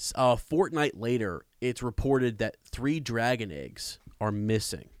 A fortnight later, it's reported that 3 dragon eggs are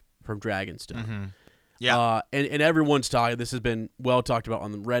missing from Dragonstone. Mm-hmm. Yeah. And everyone's talking, this has been well talked about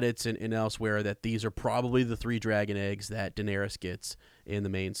on the Reddits and elsewhere, that these are probably the 3 dragon eggs that Daenerys gets in the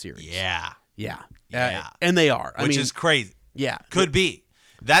main series. Yeah. And they are. Which is crazy. Yeah. Could be.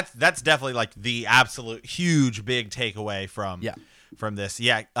 That's definitely like the absolute huge big takeaway from this.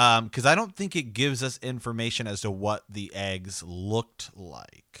 Yeah. Because I don't think it gives us information as to what the eggs looked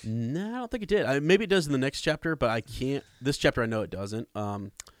like. No, I don't think it did. Maybe it does in the next chapter, but I can't. This chapter I know it doesn't.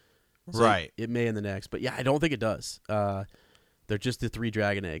 Right. It may in the next, but yeah, I don't think it does. They're just the 3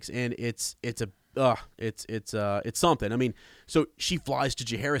 dragon eggs, and it's something. I mean, so she flies to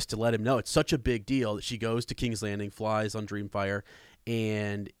Jaehaerys to let him know. It's such a big deal that she goes to King's Landing, flies on Dreamfire,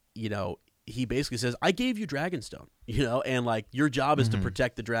 and he basically says, I gave you Dragonstone, and like your job is to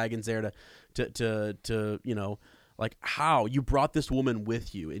protect the dragons there to like how you brought this woman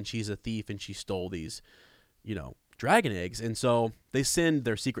with you and she's a thief and she stole these, dragon eggs. And so they send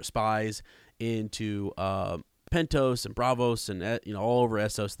their secret spies into Pentos and Bravos and all over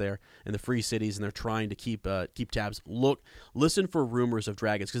Essos there in the free cities, and they're trying to keep tabs. Listen for rumors of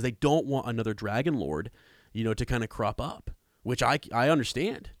dragons because they don't want another dragon lord, to kind of crop up. Which I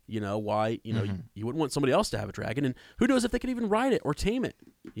understand, why you wouldn't want somebody else to have a dragon, and who knows if they could even ride it or tame it,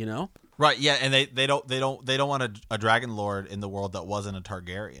 Right? Yeah, and they don't want a dragon lord in the world that wasn't a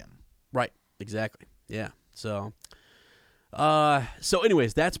Targaryen. Right. Exactly. Yeah. So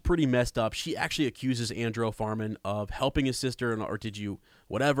anyways, that's pretty messed up. She actually accuses Andro Farman of helping his sister, or did you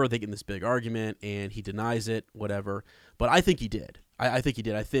whatever? They get in this big argument, and he denies it, whatever. But I think he did. I think he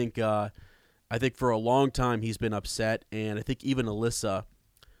did. I think for a long time he's been upset, and I think even Alyssa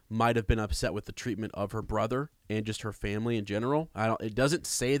might have been upset with the treatment of her brother and just her family in general. It doesn't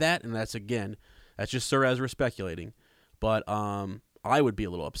say that, and that's just Sir Ezra speculating. But I would be a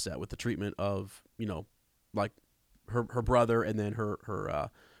little upset with the treatment of like her brother and then her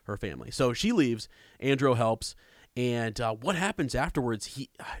family. So she leaves. Andro helps, and what happens afterwards?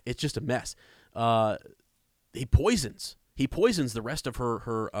 It's just a mess. He poisons the rest of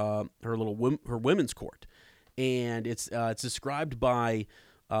her women's court, and it's described by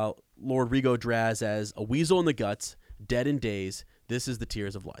Lord Rigo Draz as a weasel in the guts, dead in days. This is the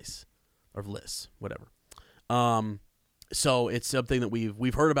tears of Lys, or Lys, whatever. So it's something that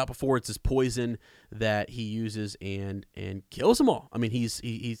we've heard about before. It's this poison that he uses and kills them all. I mean,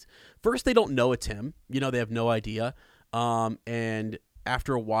 he's first they don't know it's him. They have no idea. And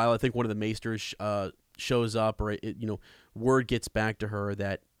after a while, I think one of the maesters shows up, or word gets back to her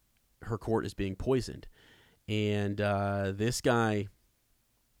that her court is being poisoned, and this guy,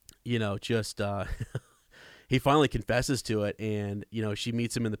 just he finally confesses to it, and she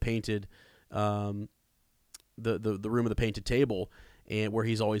meets him in the painted, the room of the painted table, and where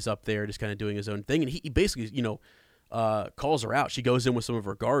he's always up there just kind of doing his own thing, and he basically calls her out. She goes in with some of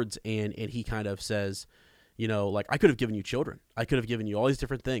her guards, and he kind of says, like, I could have given you children. I could have given you all these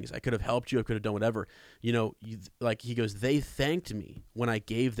different things. I could have helped you. I could have done whatever. Like he goes, they thanked me when I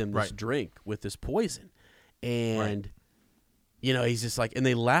gave them this drink with this poison. And, he's just like, and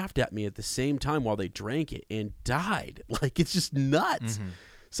they laughed at me at the same time while they drank it and died. Like, it's just nuts. Mm-hmm.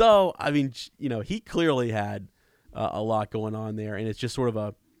 So, I mean, he clearly had a lot going on there. And it's just sort of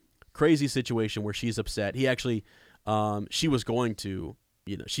a crazy situation where she's upset. He actually, she was going to,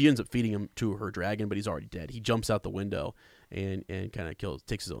 she ends up feeding him to her dragon, but he's already dead. He jumps out the window and kind of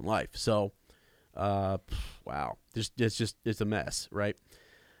takes his own life. So, wow, it's a mess, right?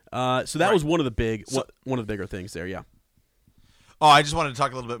 So that was one of the bigger things there. Yeah. Oh, I just wanted to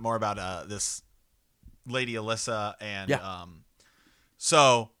talk a little bit more about this Lady Alyssa and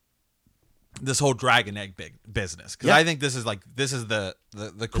so this whole dragon egg business, because I think this is the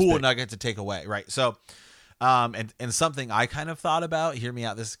cool nugget to take away, right? So. And something I kind of thought about, hear me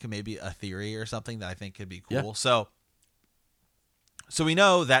out, this could maybe a theory or something that I think could be cool. Yeah. So we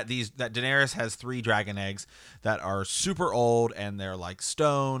know that that Daenerys has 3 dragon eggs that are super old and they're like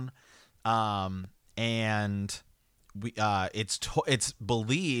stone. And it's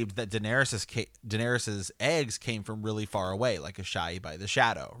believed that Daenerys's eggs came from really far away, like Asshai by the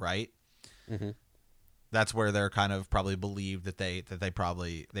Shadow, right? Mm-hmm. That's where they're kind of probably believed that they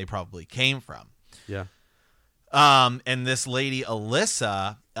probably came from. Yeah. And this Lady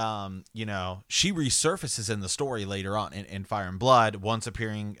Alyssa, she resurfaces in the story later on in Fire and Blood, once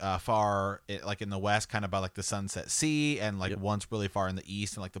appearing far, like in the west, kind of by like the Sunset Sea, and like once really far in the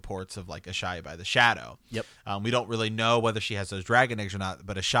east, and like the ports of like Asshai by the Shadow. Yep. We don't really know whether she has those dragon eggs or not,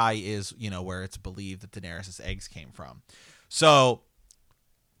 but Asshai is, where it's believed that Daenerys' eggs came from. So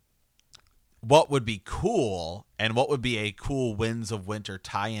what would be cool, and what would be a cool Winds of Winter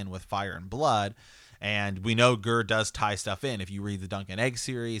tie-in with Fire and Blood? And we know Gur does tie stuff in. If you read the Dunk and Egg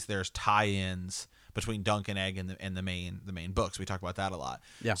series, there's tie-ins between Dunk and Egg and the main books. We talk about that a lot.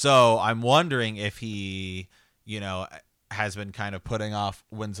 Yeah. So I'm wondering if he, has been kind of putting off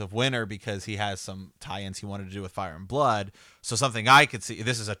Winds of Winter because he has some tie-ins he wanted to do with Fire and Blood. So something I could see.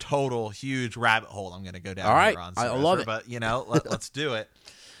 This is a total huge rabbit hole I'm going to go down. All right, on I love it. But let's do it.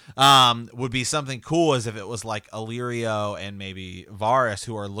 Would be something cool as if it was like Illyrio and maybe Varys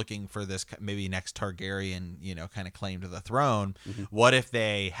who are looking for this maybe next Targaryen, kind of claim to the throne. Mm-hmm. What if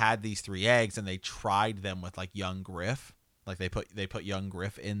they had these 3 eggs and they tried them with like young Griff? Like they put young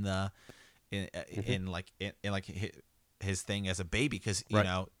Griff in his thing as a baby, because you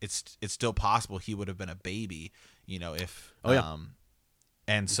know it's still possible he would have been a baby, if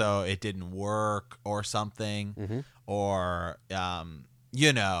and so it didn't work or something, Mm-hmm. or I'm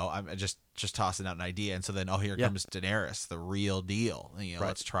just tossing out an idea, and so then here comes Daenerys, the real deal. Right.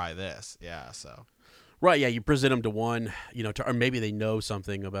 Let's try this. Yeah, so. Right, yeah, you present him to one, or maybe they know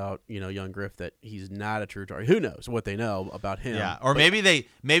something about, young Griff that he's not a true Targaryen. Who knows what they know about him? Yeah, or maybe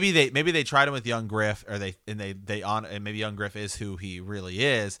they tried him with young Griff, or and maybe young Griff is who he really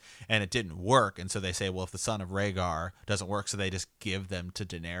is, and it didn't work, and so they say, well, if the son of Rhaegar doesn't work, so they just give them to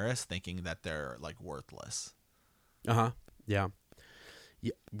Daenerys, thinking that they're like worthless. Yeah. Yeah,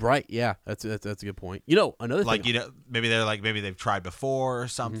 right. Yeah, that's a good point. Another thing, maybe they've tried before or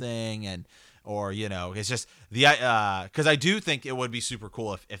something, and. Or it's just the because I do think it would be super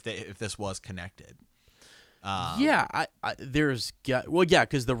cool if this was connected. There's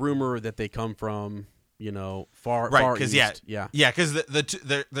because the rumor that they come from far east. Because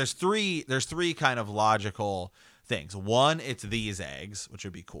there's three kind of logical things. One, it's these eggs, which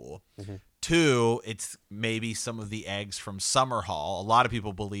would be cool. Mm-hmm. Two, it's maybe some of the eggs from Summerhall. A lot of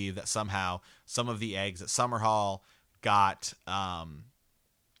people believe that somehow some of the eggs at Summerhall got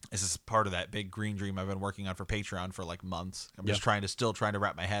this is part of that big green dream I've been working on for Patreon for like months. I'm just trying to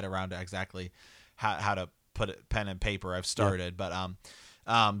wrap my head around exactly how to put it pen and paper. I've started, but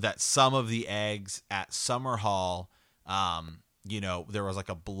that some of the eggs at Summerhall, there was like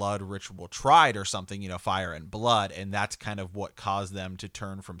a blood ritual tried or something, fire and blood, and that's kind of what caused them to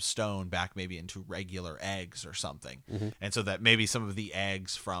turn from stone back maybe into regular eggs or something. Mm-hmm. And so that maybe some of the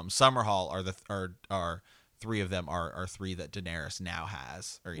eggs from Summerhall are three of them are three that Daenerys now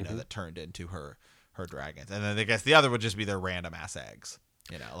has, or that turned into her dragons, and then I guess the other would just be their random ass eggs,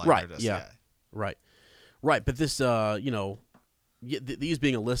 right? Right. But this, these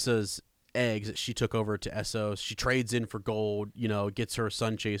being Alyssa's eggs that she took over to Essos, she trades in for gold, gets her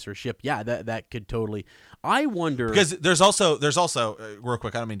Sun Chaser ship. Yeah, that could totally. I wonder because there's also real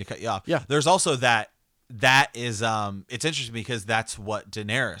quick. I don't mean to cut you off. Yeah. There's also that is it's interesting because that's what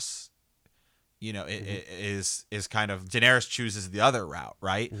Daenerys. It is kind of Daenerys chooses the other route,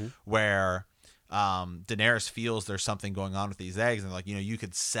 right? Mm-hmm. Where Daenerys feels there's something going on with these eggs, and like you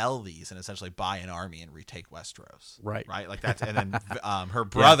could sell these and essentially buy an army and retake Westeros, right? Like that's and then her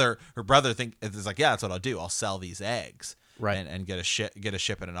brother is like, yeah, that's what I'll do. I'll sell these eggs, right, and get a ship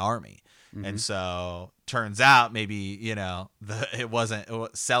and an army. Mm-hmm. And so turns out maybe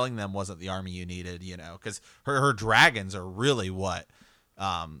selling them wasn't the army you needed, because her dragons are really what.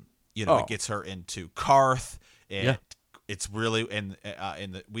 It gets her into Karth. It's really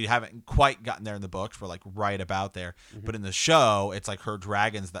we haven't quite gotten there in the books. We're like right about there, but in the show, it's like her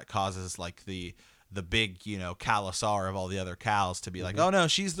dragons that causes like the big Khalasar of all the other cows to be like, oh no,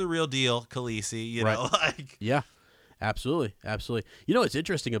 she's the real deal, Khaleesi. Yeah, absolutely. What's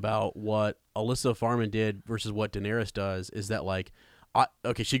interesting about what Alyssa Farman did versus what Daenerys does is that like.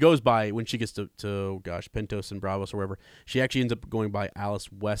 She goes by, when she gets to Pentos and Bravos or wherever, she actually ends up going by Alice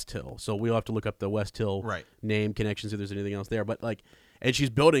Westhill. So we'll have to look up the Westhill name connections if there's anything else there. But and she's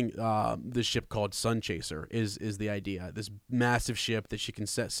building this ship called Sun Chaser is the idea. This massive ship that she can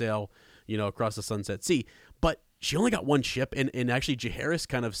set sail, across the Sunset Sea. But she only got one ship, and actually Jaehaerys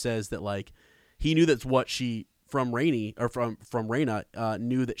kind of says that like he knew that's what she. From Rhaena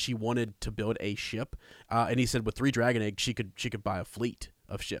knew that she wanted to build a ship, and he said with 3 dragon eggs she could buy a fleet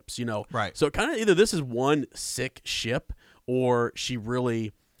of ships. Right. So kind of either this is one sick ship, or she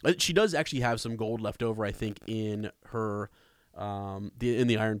does actually have some gold left over. I think in her in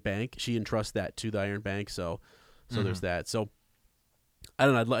the Iron Bank, she entrusts that to the Iron Bank. So there's that. So I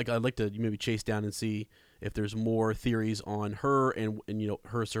don't know. I'd like to maybe chase down and see if there's more theories on her and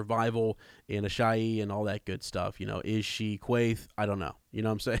her survival and Ashai and all that good stuff. Is she Quaithe? I don't know. You know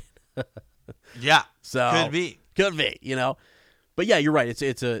what I'm saying? Yeah. So could be. But yeah, you're right.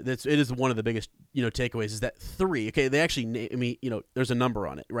 It is one of the biggest takeaways is that 3. Okay, they actually there's a number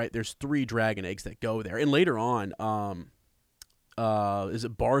on it, right? There's 3 dragon eggs that go there, and later on, is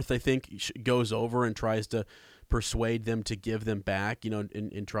it Barth? I think goes over and tries to persuade them to give them back.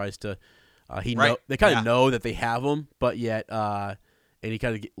 And tries to. They kind of know that they have them, but yet, and he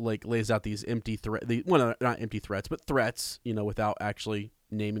kind of lays out these empty not empty threats, but threats, without actually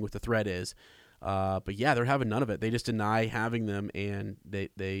naming what the threat is. But yeah, they're having none of it. They just deny having them, and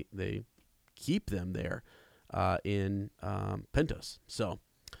they keep them there, in Pentos. So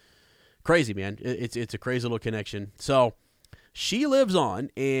crazy, man. It's a crazy little connection. So she lives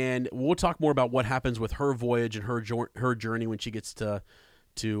on, and we'll talk more about what happens with her voyage and her journey when she gets to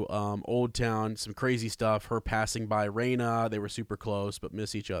Old Town. Some crazy stuff. Her passing by Rhaena. They were super close but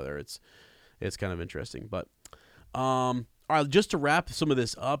miss each other. It's kind of interesting. But all right, just to wrap some of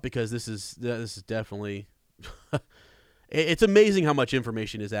this up, because this is definitely it's amazing how much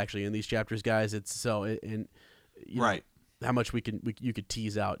information is actually in these chapters, guys. It's so and you know, Right. how much you could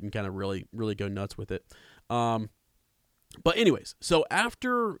tease out and kind of really go nuts with it. But anyways, so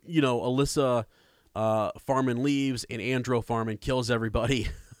after Alyssa Farman leaves and Andro Farman kills everybody,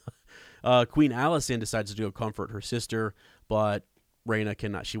 Queen Alysanne decides to go comfort her sister, but Rhaena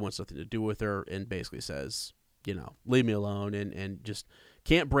cannot. She wants nothing to do with her and basically says, leave me alone, and just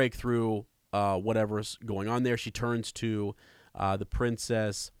can't break through whatever's going on there. She turns to the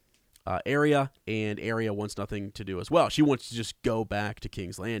princess Arya, and Arya wants nothing to do as well. She wants to just go back to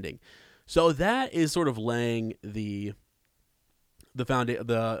King's Landing. So that is sort of laying a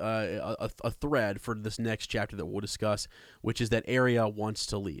thread for this next chapter that we'll discuss, which is that Arya wants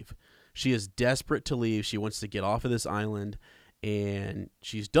to leave. She is desperate to leave. She wants to get off of this island, and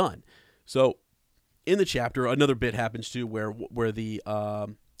she's done. So in the chapter, another bit happens too, where the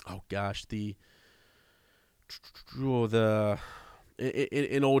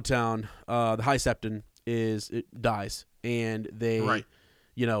in Old Town, the High Septon dies, and they, Right.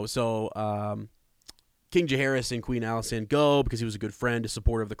 King Jaehaerys and Queen Alysanne go because he was a good friend, a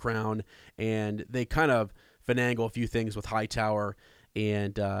supporter of the crown, and they kind of finagle a few things with Hightower,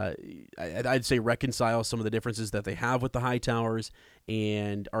 and I'd say reconcile some of the differences that they have with the Hightowers,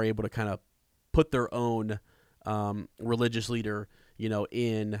 and are able to kind of put their own religious leader,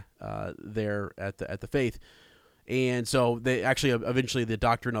 in there at the faith. And so they actually eventually the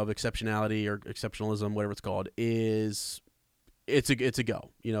doctrine of exceptionality or exceptionalism, whatever it's called, it's a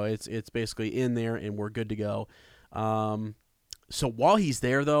go. It's basically in there, and we're good to go. So while he's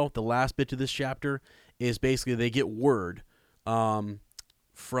there, though, the last bit to this chapter is basically they get word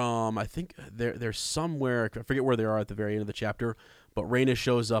from, I think they're somewhere, I forget where they are at the very end of the chapter, but Rhaena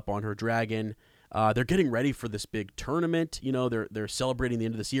shows up on her dragon. They're getting ready for this big tournament. They're celebrating the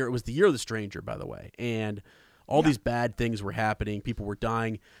end of this year. It was the year of the stranger, by the way, and all these bad things were happening. People were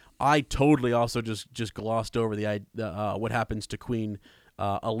dying. I totally also just glossed over the what happens to Queen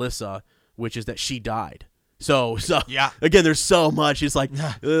Alyssa, which is that she died. So Yeah. Again, there's so much. It's like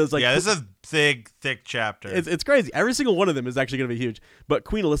yeah, this is a big, thick chapter. It's crazy. Every single one of them is actually going to be huge. But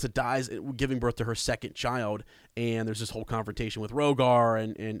Queen Alyssa dies, giving birth to her second child, and there's this whole confrontation with Rhaegar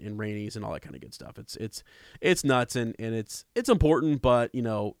and Rhaenys and all that kind of good stuff. It's nuts, and it's important, but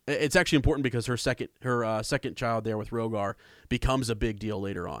it's actually important because her second child there with Rhaegar becomes a big deal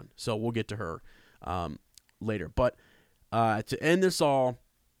later on. So we'll get to her later. But to end this all,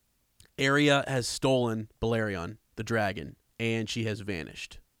 Arya has stolen Balerion, the dragon, and she has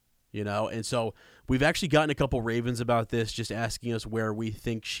vanished. And so we've actually gotten a couple ravens about this, just asking us where we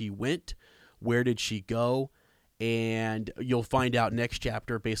think she went, where did she go, and you'll find out next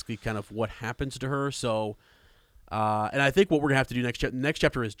chapter basically kind of what happens to her. So, and I think what we're going to have to do next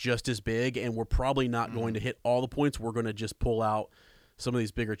chapter is just as big, and we're probably not going to hit all the points. We're going to just pull out some of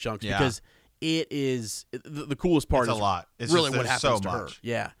these bigger chunks because it is the coolest part. It's is a lot. It's really just, what happens so to much. her.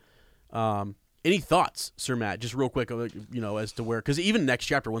 Yeah. Any thoughts, Sir Matt? Just real quick, as to where, because even next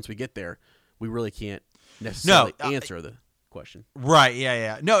chapter, once we get there, we really can't necessarily answer the question. Right?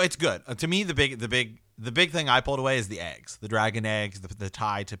 Yeah. No, it's good. To me, the big thing I pulled away is the eggs, the dragon eggs, the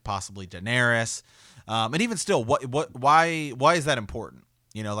tie to possibly Daenerys, and even still, why is that important?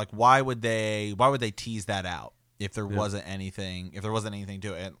 Why would they tease that out if there wasn't anything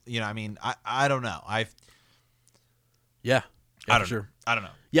to it? I don't know. I don't know.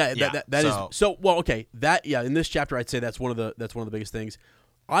 Yeah, Yeah, that is so well. Okay, in this chapter, I'd say that's one of the biggest things.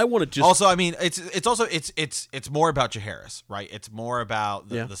 I want to just also. It's more about Jaehaerys, right? It's more about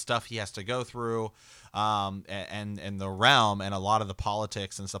the stuff he has to go through, and the realm, and a lot of the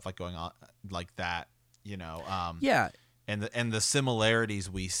politics and stuff going on like that. And the similarities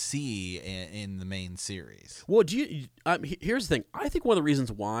we see in the main series. Well, here's the thing. I think one of the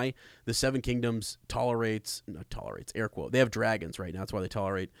reasons why the Seven Kingdoms air quote, they have dragons right now. That's why they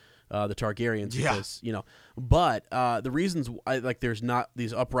tolerate the Targaryens. Because, but the reasons there's not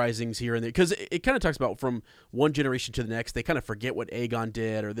these uprisings here and there, because it kind of talks about from one generation to the next, they kind of forget what Aegon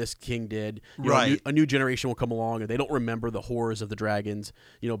did or this king did. Right. A new generation will come along and they don't remember the horrors of the dragons,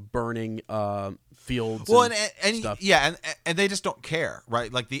 burning fields. Well, and stuff. Yeah, and they just don't care, right?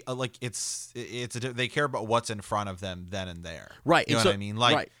 They care about what's in front of them then and there. Right. You know what I mean?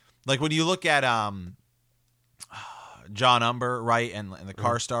 Like when you look at Jon Umber, right, and the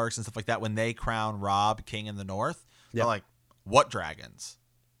Karstarks and stuff like that, when they crown Robb king in the north, they're like, what dragons?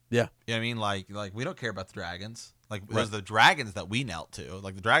 Yeah. You know what I mean? Like we don't care about the dragons. There's the dragons that we knelt to.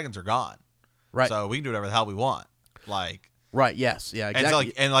 The dragons are gone. Right. So we can do whatever the hell we want. Right. Yes. Yeah.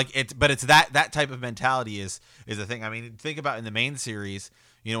 Exactly. But it's that type of mentality is the thing. I mean, think about in the main series,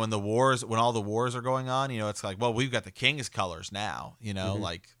 you know, when all the wars are going on, you know, it's like, well, we've got the king's colors now, you know,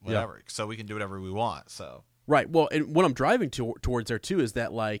 like whatever, so we can do whatever we want. So right. Well, and what I'm driving towards there too is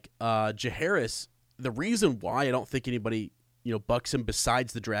that like Jaehaerys, the reason why I don't think anybody, you know, bucks him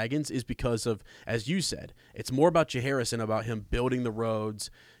besides the dragons is because of, as you said, it's more about Jaehaerys and about him building the roads,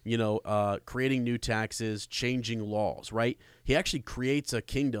 you know, creating new taxes, changing laws. Right. He actually creates a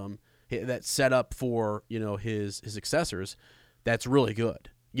kingdom that's set up for, you know, his successors. That's really good.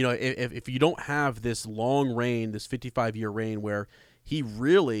 You know, if you don't have this long reign, this 55-year reign where he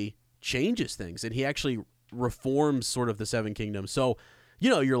really changes things and he actually reforms sort of the Seven Kingdoms. So, you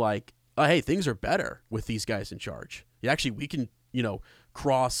know, you're like, oh, hey, things are better with these guys in charge. Yeah, actually, we can, you know,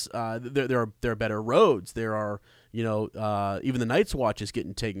 cross. There are better roads. There are, you know, even the Night's Watch is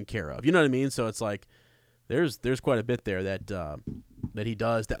getting taken care of. You know what I mean? So it's like there's quite a bit there that he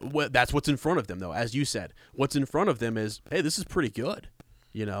does. That's what's in front of them, though. As you said, what's in front of them is, hey, this is pretty good,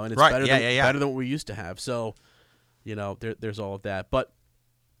 you know, and it's better than what we used to have. So, you know, there's all of that. But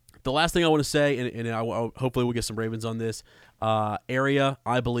the last thing I want to say, and hopefully we'll get some Ravens on this, Arya,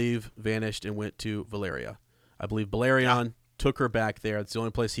 I believe, vanished and went to Valyria. I believe Balerion took her back there. It's the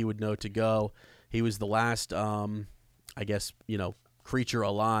only place he would know to go. He was the last, I guess, you know, creature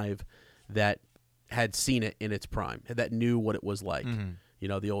alive that had seen it in its prime, that knew what it was like, you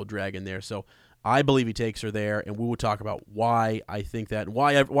know, the old dragon there. So I believe he takes her there, and we will talk about why I think that, and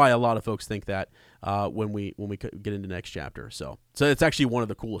why a lot of folks think that when we get into the next chapter. So it's actually one of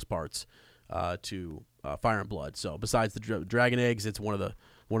the coolest parts to Fire and Blood. So besides the dragon eggs, it's one of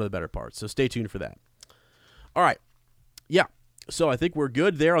the better parts. So stay tuned for that. All right, yeah. So I think we're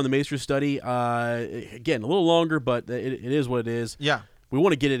good there on the Maester study. Again, a little longer, but it is what it is. Yeah, we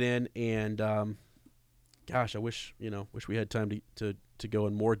want to get it in, and gosh, I wish we had time to go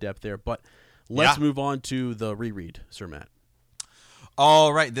in more depth there. But let's move on to the reread, Sir Matt.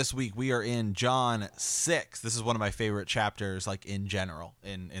 All right, this week we are in Jon 6. This is one of my favorite chapters, like in general,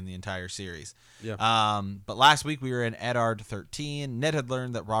 in the entire series. Yeah. But last week we were in Eddard 13. Ned had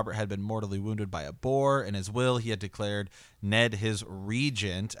learned that Robert had been mortally wounded by a boar. In his will, he had declared Ned his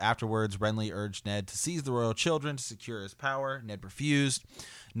regent. Afterwards, Renly urged Ned to seize the royal children to secure his power. Ned refused.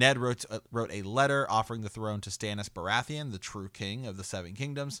 Ned wrote a letter offering the throne to Stannis Baratheon, the true king of the Seven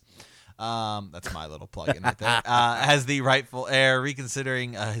Kingdoms. That's my little plug-in right there. As the rightful heir,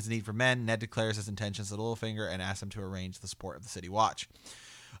 reconsidering his need for men, Ned declares his intentions to Littlefinger and asks him to arrange the support of the City Watch.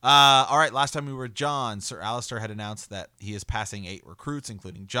 All right, last time we were Jon, Sir Alistair had announced that he is passing 8 recruits,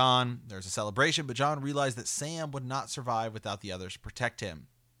 including Jon. There's a celebration, but Jon realized that Sam would not survive without the others to protect him.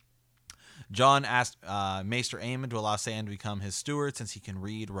 Jon asked Maester Aemon to allow Sam to become his steward since he can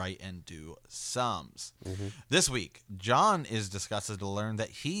read, write, and do sums. This week, Jon is disgusted to learn that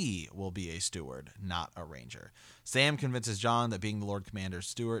he will be a steward, not a ranger. Sam convinces Jon that being the Lord Commander's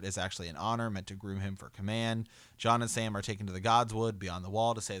steward is actually an honor meant to groom him for command. Jon and Sam are taken to the Godswood beyond the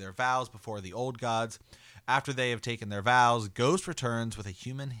wall to say their vows before the old gods. After they have taken their vows, Ghost returns with a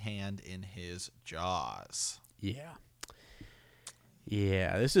human hand in his jaws.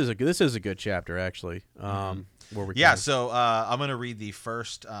 Yeah, this is a good chapter actually. So I'm gonna read the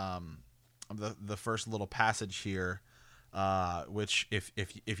first the first little passage here, which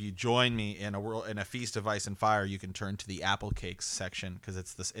if you join me in a feast of ice and fire, you can turn to the apple cakes section because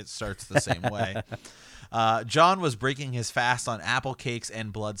it starts the same way. Jon was breaking his fast on apple cakes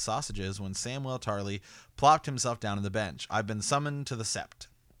and blood sausages when Samwell Tarly plopped himself down on the bench. "I've been summoned to the Sept,"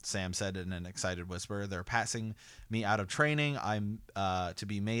 Sam said in an excited whisper. "They're passing me out of training. I'm to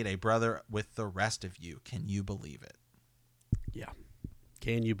be made a brother with the rest of you. Can you believe it?" Yeah.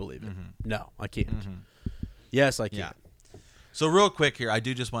 Can you believe it? No, I can't. Yes, I can. Yeah. So real quick here, I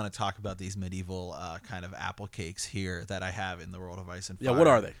do just want to talk about these medieval kind of apple cakes here that I have in the World of Ice and Fire. Yeah, what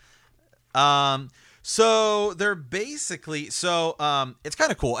are they? So they're basically it's kind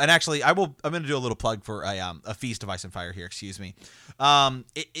of cool, and actually I'm going to do a little plug for a Feast of Ice and Fire here. Excuse me.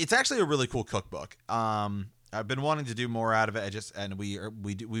 It's actually a really cool cookbook. I've been wanting to do more out of it.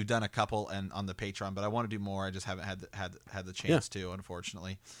 We've done a couple and on the Patreon, but I want to do more. I just haven't had the chance to,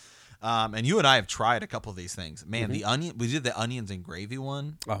 unfortunately. And you and I have tried a couple of these things. Man, we did the onions and gravy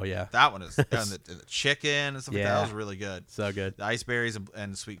one. Oh yeah, that one is and the chicken and stuff like that. That was really good. So good. The ice berries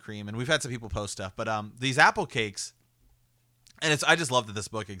and sweet cream, and we've had some people post stuff. But these apple cakes, and I just love that this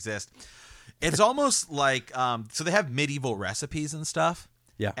book exists. It's almost like so they have medieval recipes and stuff.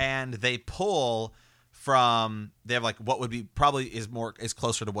 Yeah, and they pull from they have like what would be probably is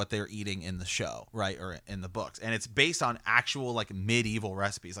closer to what they're eating in the show, right, or in the books, and it's based on actual like medieval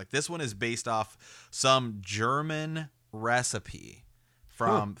recipes. Like this one is based off some German recipe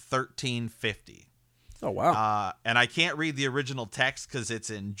from 1350. Oh wow. And I can't read the original text because it's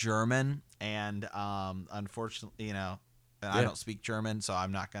in German, and unfortunately, I don't speak German, so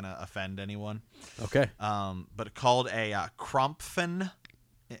I'm not gonna offend anyone. Okay. But called a Krampfen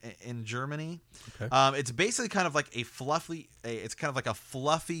in Germany. Okay. It's basically kind of like a fluffy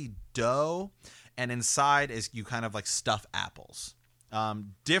dough, and inside is you kind of like stuff apples.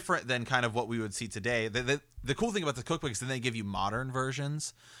 Different than kind of what we would see today. The cool thing about the cookbook is then they give you modern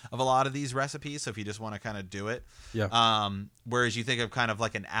versions of a lot of these recipes. So if you just want to kind of do it, whereas you think of kind of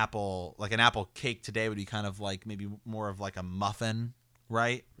like an apple cake today would be kind of like maybe more of like a muffin,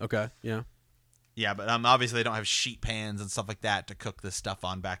 right? Okay. Yeah. Yeah, but obviously they don't have sheet pans and stuff like that to cook this stuff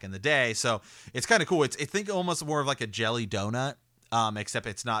on back in the day. So it's kind of cool. I think almost more of like a jelly donut, except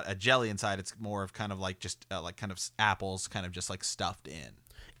it's not a jelly inside. It's more of kind of like just like kind of apples, kind of just like stuffed in.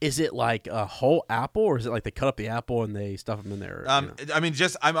 Is it like a whole apple, or is it like they cut up the apple and they stuff them in there? I mean,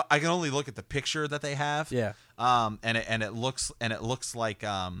 I can only look at the picture that they have. Yeah. And it looks like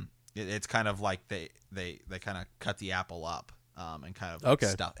it's kind of like they kind of cut the apple up and kind of like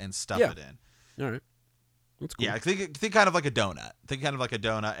stuff it in. All right. That's cool. Yeah, think kind of like a donut. Think kind of like a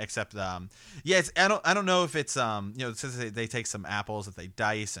donut, except it's I don't know if it's it says they take some apples that they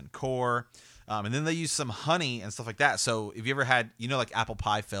dice and core, and then they use some honey and stuff like that. So if you ever had like apple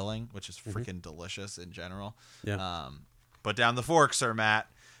pie filling, which is freaking delicious in general, put down the fork, Sir Matt.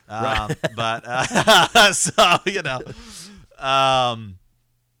 Right. But so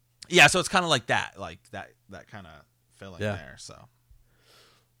so it's kind of like that kind of filling there. So.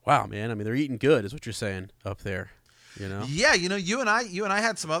 Wow, man. I mean, they're eating good, is what you're saying up there. Yeah, you and I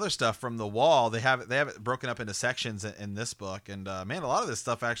had some other stuff from the wall. They have it broken up into sections in this book, and man, a lot of this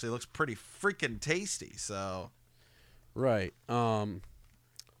stuff actually looks pretty freaking tasty. So, right.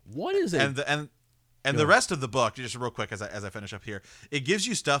 What is it? And the rest of the book, just real quick as I finish up here, it gives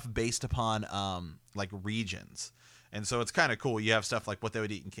you stuff based upon like regions, and so it's kind of cool. You have stuff like what they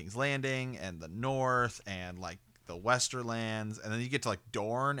would eat in King's Landing and the North, and like the Westerlands, and then you get to like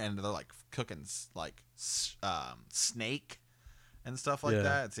Dorne, and they're like cooking like snake and stuff like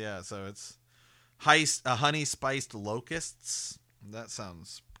that. So it's honey spiced locusts. That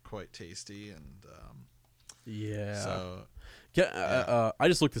sounds quite tasty, and I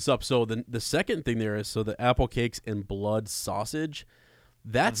just looked this up. So the second thing there is the apple cakes and blood sausage.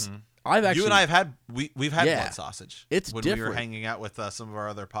 That's I've actually you and I have had we've had blood sausage. It's when different. we were hanging out with some of our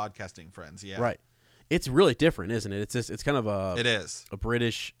other podcasting friends. Yeah, right. It's really different, isn't it? It's kind of it is a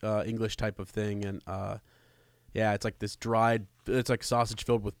British English type of thing, and it's like this dried. It's like sausage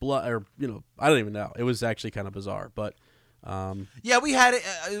filled with blood, or I don't even know. It was actually kind of bizarre, but we had it.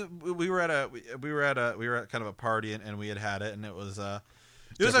 We were at kind of a party, and we had it, and it was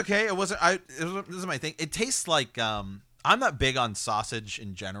okay. It wasn't. This is my thing. It tastes like I'm not big on sausage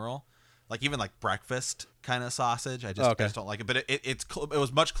in general. Like even like breakfast kind of sausage, I just don't like it. But it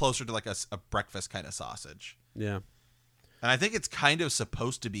was much closer to like a breakfast kind of sausage. Yeah, and I think it's kind of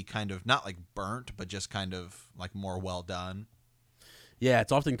supposed to be kind of not like burnt, but just kind of like more well done. Yeah,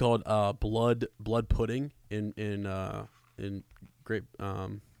 it's often called blood pudding in great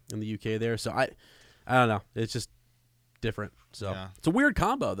in the UK there. So I don't know. It's just different. So it's a weird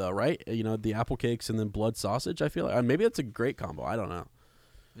combo though, right? The apple cakes and then blood sausage. I feel like maybe that's a great combo. I don't know.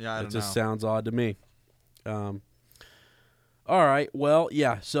 Yeah, I don't know. It just sounds odd to me. All right. Well,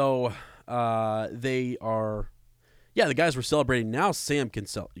 yeah. So they are. Yeah, the guys were celebrating. Now Sam can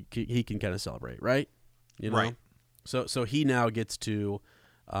he can kind of celebrate, right? Right. So he now gets to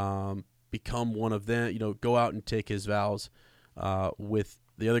become one of them. Go out and take his vows with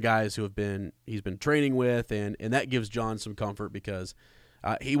the other guys who he's been training with, and that gives Jon some comfort because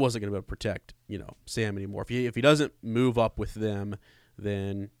he wasn't going to be able to protect Sam anymore. If he doesn't move up with them,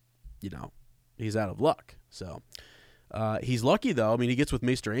 then he's out of luck. So he's lucky though. I mean, he gets with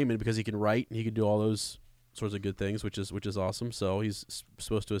Maester Aemon because he can write and he can do all those sorts of good things, which is awesome. So he's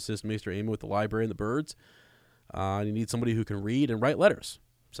supposed to assist Maester Aemon with the library and the birds. And he needs somebody who can read and write letters.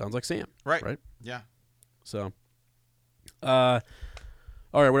 Sounds like Sam. Right. Yeah. So, all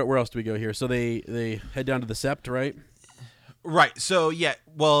right. Where else do we go here? So they head down to the Sept, right? Right. So yeah.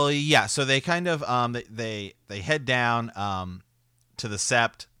 Well, yeah. So they kind of they head down to the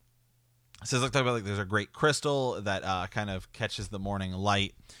Sept. It says like there's a great crystal that kind of catches the morning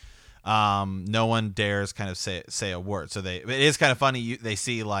light. No one dares kind of say a word. So it is kind of funny. They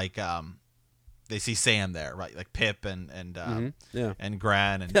see like they see Sam there, right? Like Pip and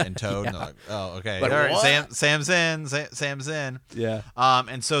Gran and Toad. And they're like, oh, okay. Like, all right, what? Sam's in. Sam's in. Yeah.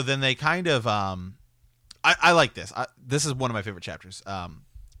 And so then they kind of I like this. This is one of my favorite chapters. Lord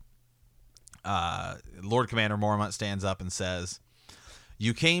Commander Mormont stands up and says,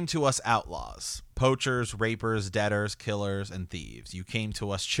 You came to us outlaws, poachers, rapers, debtors, killers, and thieves. You came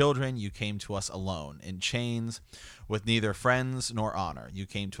to us children. You came to us alone, in chains, with neither friends nor honor. You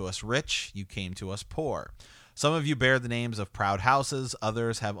came to us rich. You came to us poor. Some of you bear the names of proud houses.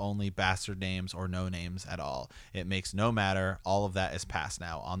 Others have only bastard names or no names at all. It makes no matter. All of that is past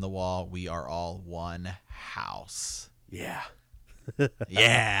now. On the wall, we are all one house. Yeah.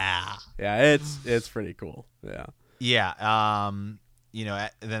 Yeah. Yeah, it's pretty cool. Yeah. Yeah.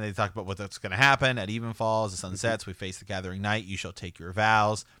 And then they talk about what's going to happen at evenfall. As the sun sets, we face the gathering night. You shall take your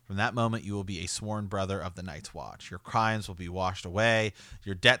vows. From that moment, you will be a sworn brother of the Night's Watch. Your crimes will be washed away,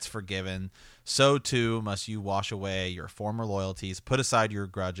 your debts forgiven. So, too, must you wash away your former loyalties, put aside your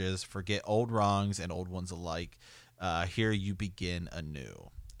grudges, forget old wrongs and old ones alike. Here you begin anew.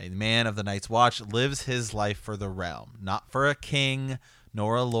 A man of the Night's Watch lives his life for the realm, not for a king,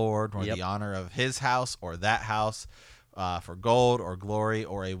 nor a lord, nor the honor of his house or that house, for gold or glory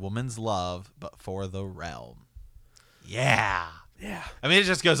or a woman's love, but for the realm. Yeah. Yeah. I mean, it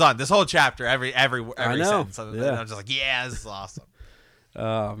just goes on. This whole chapter, every sentence. Yeah. I'm just like, yeah, this is awesome.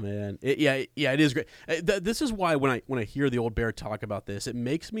 Oh man, it is great. This is why when I hear the old bear talk about this, it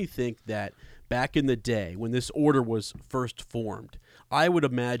makes me think that back in the day when this order was first formed, I would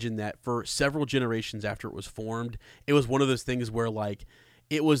imagine that for several generations after it was formed, it was one of those things where like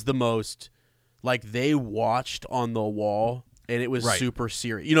it was the most like they watched on the wall and it was super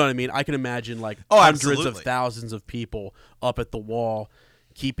serious. You know what I mean? I can imagine like hundreds of thousands of people up at the wall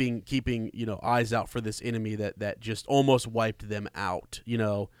keeping eyes out for this enemy that just almost wiped them out. I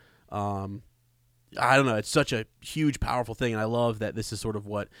don't know. It's such a huge, powerful thing, and I love that this is sort of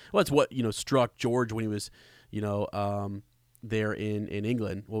it's what struck George when he was there in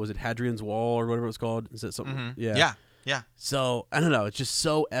England. What was it, Hadrian's Wall or whatever it was called? Is that something? Mm-hmm. Yeah. So I don't know. It's just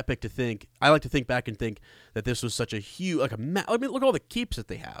so epic to think. I like to think back and think that this was such a huge, I mean, look at all the keeps that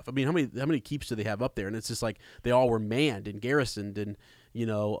they have. I mean, how many keeps do they have up there? And it's just like they all were manned and garrisoned and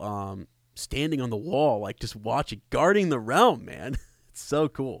standing on the wall, like just watching, guarding the realm. Man, it's so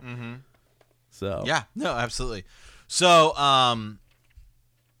cool. Mm-hmm. So yeah, no, absolutely. So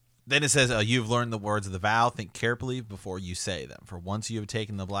then it says, you've learned the words of the vow. Think carefully before you say them. For once you have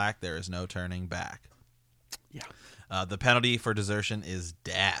taken the black, there is no turning back. Yeah. The penalty for desertion is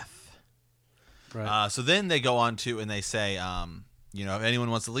death. Right. So then they go on to, and they say, if anyone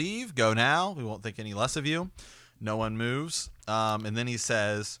wants to leave, go now. We won't think any less of you. No one moves. And then he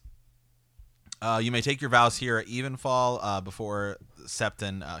says, you may take your vows here at evenfall before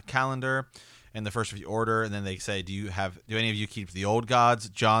Septon calendar and the first of your order. And then they say, do any of you keep the old gods?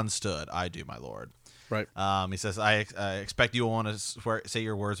 John stood. I do, my lord. Right. He says, I expect you will want to say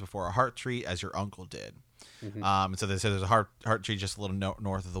your words before a heart tree as your uncle did. Mm-hmm. And so they say there's a heart tree just a little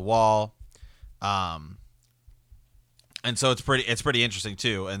north of the wall. And so it's pretty interesting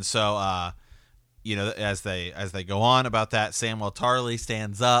too. And so, as they go on about that, Samuel Tarley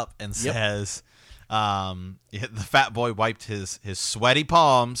stands up and says, the fat boy wiped his sweaty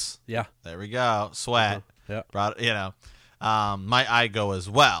palms. Yeah. There we go. Sweat. Uh-huh. Yeah. Brought, my eye go as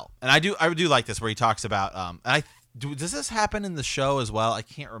well. And I do like this where he talks about, does this happen in the show as well? I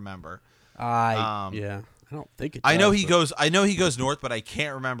can't remember. I don't think it does. I know he goes north, but I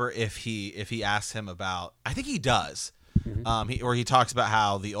can't remember if he asks him about, I think he does. Mm-hmm. He talks about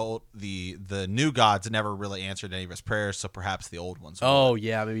how the new gods never really answered any of his prayers, so perhaps the old ones would. Oh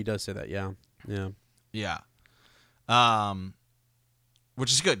yeah, maybe he does say that. Yeah.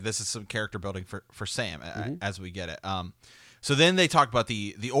 Which is good. This is some character building for Sam as we get it. So then they talk about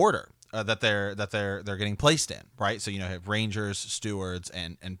the order that they're getting placed in, right? So you have rangers, stewards,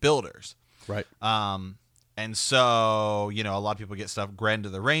 and builders, right? And so a lot of people get stuff. Gren to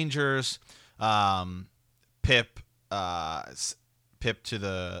the rangers, Pip to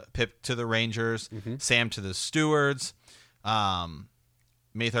the rangers, mm-hmm. Sam to the stewards,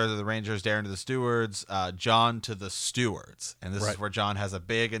 Maethar to the rangers, Darren to the stewards, Jon to the stewards. And this is where Jon has a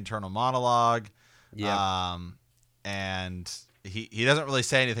big internal monologue. Yeah. And he doesn't really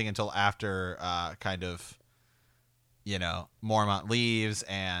say anything until after Mormont leaves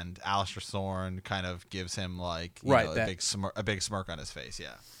and Alistair Thorne kind of gives him a big smirk on his face.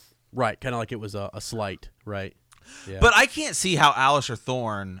 Yeah. Right. Kind of like it was a slight. Right. Yeah. But I can't see how Alistair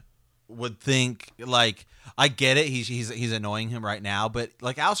Thorne would think, I get it. He's annoying him right now, but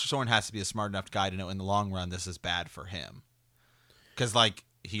Alistair Thorne has to be a smart enough guy to know in the long run this is bad for him. Because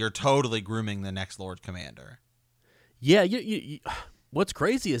you're totally grooming the next Lord Commander. Yeah. You what's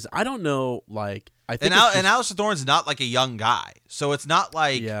crazy is I don't know. I think and Alistair Thorne's not a young guy, so it's not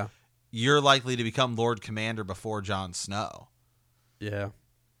you're likely to become Lord Commander before Jon Snow. Yeah.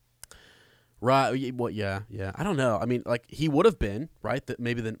 Right. Well, yeah. I don't know. I mean, like he would have been right. That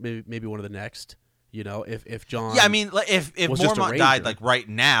maybe one of the next. If John. Yeah, I mean, if was just a Mormont died ranger. like right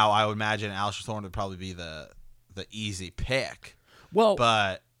now, I would imagine Alistair Thorne would probably be the easy pick. Well,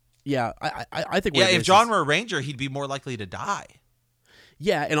 But yeah, I think. yeah, if John were a ranger, he'd be more likely to die.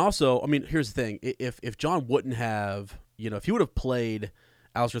 Yeah, and also, I mean, here's the thing: if John wouldn't have, if he would have played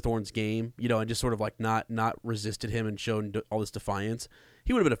Alistair Thorne's game, and just sort of like not resisted him and shown all this defiance,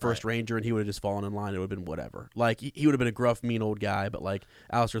 he would have been a first ranger, and he would have just fallen in line. It would have been whatever. Like he would have been a gruff, mean old guy, but like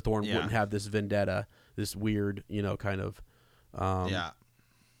Alistair Thorne wouldn't have this vendetta, this weird, kind of,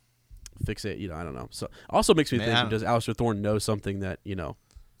 fixate. I don't know. So also makes me think: does Alistair Thorne know something that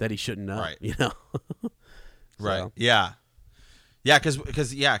that he shouldn't know? Right. Right. So. Yeah. Yeah, because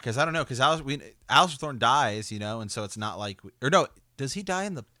I don't know, because Alistair Thorne dies, and so it's not like does he die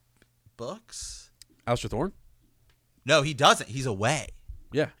in the books? Alistair Thorne? No, he doesn't. He's away.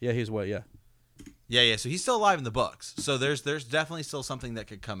 Yeah, he's away. Yeah. Yeah. So he's still alive in the books. So there's definitely still something that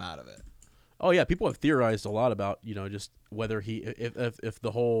could come out of it. Oh yeah, people have theorized a lot about just whether if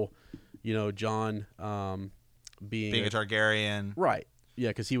the whole John being a Targaryen, right? Yeah,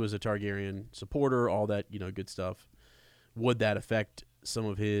 because he was a Targaryen supporter, all that good stuff. Would that affect some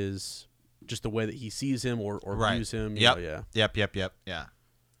of his just the way that he sees him or views him? Yep. Yeah. Yep. Yeah.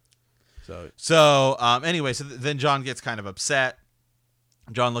 So anyway, so then John gets kind of upset.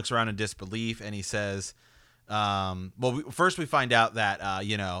 John looks around in disbelief and he says, first we find out that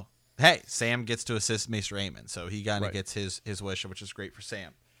hey, Sam gets to assist Maester Aemon, so he kind of gets his wish, which is great for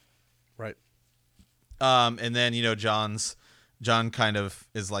Sam. Right. And then John kind of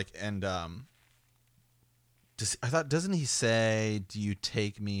is like, and doesn't he say, "Do you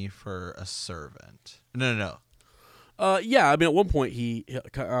take me for a servant?" No. Yeah, I mean, at one point he,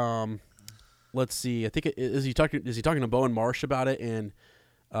 let's see, I think is he talking to Bowen Marsh about it, and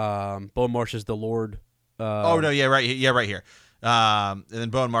Bowen Marsh is the Lord. Right here. And then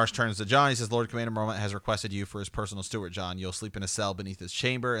Bowen Marsh turns to John. He says, "Lord Commander Mormont has requested you for his personal steward, John. You'll sleep in a cell beneath his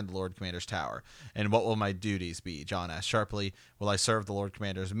chamber in the Lord Commander's tower. And what will my duties be?" John asked sharply. "Will I serve the Lord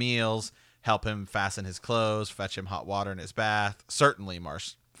Commander's meals? Help him fasten his clothes, fetch him hot water in his bath?" "Certainly,"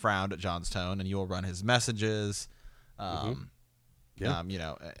 Marsh frowned at John's tone. "And you will run his messages." Tend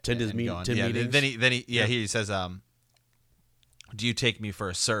his meetings. Then he says, "Do you take me for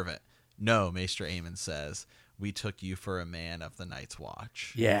a servant?" "No," Maester Aemon says. "We took you for a man of the Night's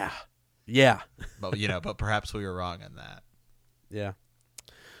Watch." Yeah. But perhaps we were wrong on that. Yeah.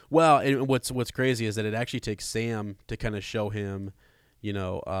 Well, and what's crazy is that it actually takes Sam to kind of show him,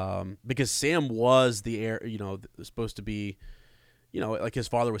 because Sam was the heir, supposed to be, like his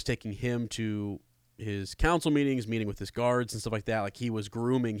father was taking him to his council meetings, meeting with his guards and stuff like that. Like he was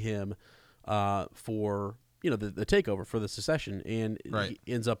grooming him for the takeover, for the secession, and he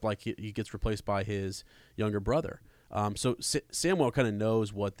ends up like he gets replaced by his younger brother. So Samuel kind of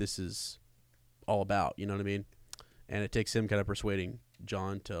knows what this is all about. You know what I mean? And it takes him kind of persuading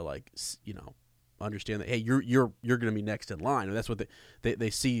John to understand that, hey, you're going to be next in line, and that's what they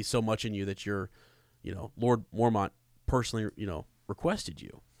see so much in you, that you're, Lord Mormont personally requested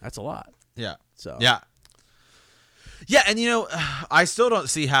you. That's a lot. Yeah. So yeah, and I still don't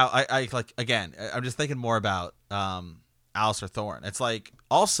see how I like, again, I'm just thinking more about Alistair Thorne. It's like,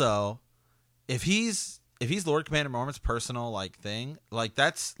 also, if he's Lord Commander Mormont's personal thing,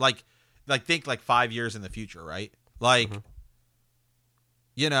 that's think 5 years in the future, right?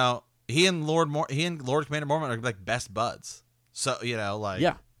 He and Lord Commander Mormont are like best buds. So yeah,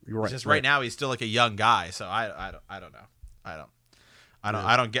 you're right. Just right now he's still like a young guy. So I don't know.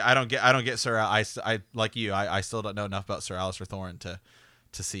 I don't get Sir. I like you. I still don't know enough about Sir Alistair Thorne to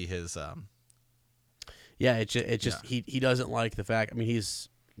see his. Yeah, it just he doesn't like the fact. I mean, he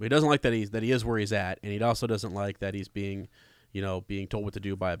doesn't like that he is where he's at, and he also doesn't like that he's being told what to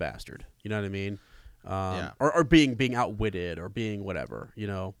do by a bastard. You know what I mean? Or being outwitted, or being whatever,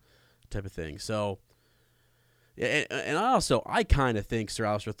 type of thing. So, and I kind of think Sir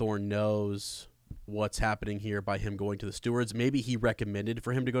Alistair Thorne knows what's happening here by him going to the stewards. Maybe he recommended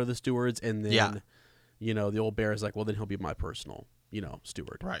for him to go to the stewards, and then the old bear is like, well, then he'll be my personal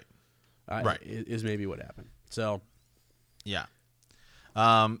steward. Right. Is maybe what happened. So yeah.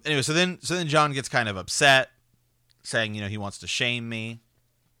 Anyway, so then John gets kind of upset, saying he wants to shame me.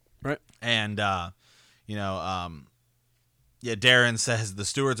 Right. And Darren says the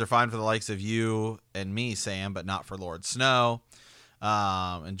stewards are fine for the likes of you and me, Sam, but not for Lord Snow.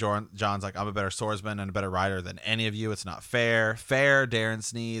 And John's like, "I'm a better swordsman and a better rider than any of you. It's not fair." "Fair," Darren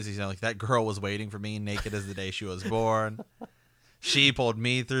sneezed. He's like, "That girl was waiting for me, naked as the day she was born." She pulled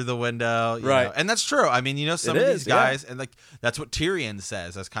me through the window, you Right. know? And that's true. I mean, you know, some It of is, these yeah. guys, and like that's what Tyrion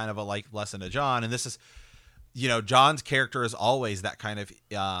says as kind of a like lesson to Jon. And this is, you know, Jon's character is always that kind of,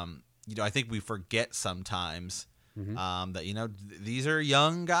 you know, I think we forget sometimes that, you know, these are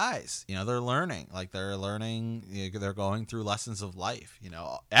young guys, you know, they're learning, you know, they're going through lessons of life, you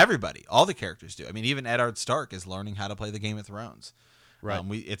know, everybody, all the characters do. I mean, even Eddard Stark is learning how to play the Game of Thrones. Right.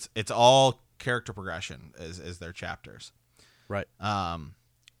 It's all character progression is their chapters. Right. And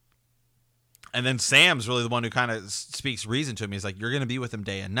then Sam's really the one who kind of speaks reason to him. He's like, you're going to be with him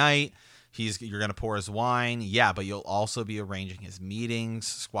day and night. You're going to pour his wine. Yeah, but you'll also be arranging his meetings,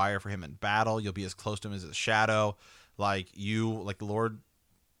 squire for him in battle. You'll be as close to him as his shadow. Like Lord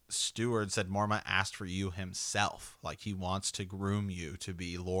Steward said, Mormont asked for you himself. Like he wants to groom you to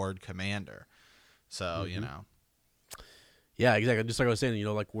be Lord Commander. So, you know. Yeah, exactly. Just like I was saying, you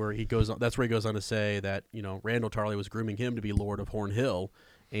know, like where he goes on, that's where he goes on to say that, you know, Randall Tarley was grooming him to be Lord of Horn Hill.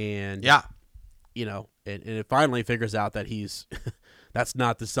 And, you know, and it finally figures out that he's, that's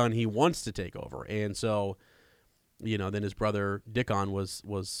not the son he wants to take over. And so, you know, then his brother Dickon was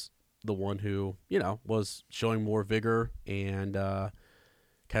the one who, you know, was showing more vigor and kind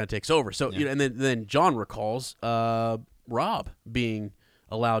of takes over. So, you know, and then Jon recalls Robb being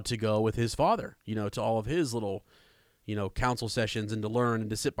allowed to go with his father, you know, to all of his little, you know, council sessions and to learn and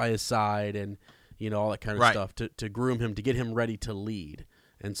to sit by his side and, you know, all that kind of stuff to groom him, to get him ready to lead.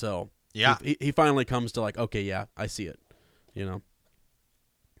 And so he finally comes to like, okay, yeah, I see it, you know.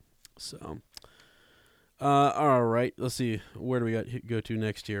 So, all right, let's see. Where do we go to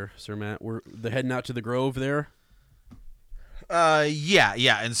next here, Sir Matt? They're heading out to the Grove there.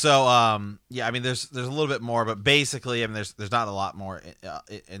 Yeah. And so, I mean, there's a little bit more, but basically, I mean, there's not a lot more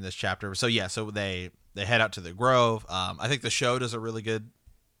in this chapter. So yeah, so they head out to the Grove. I think the show does a really good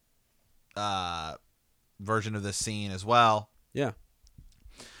version of this scene as well. Yeah.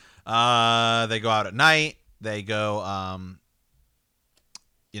 They go out at night. They go,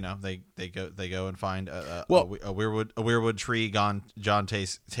 you know, they go and find a weirwood tree. Jon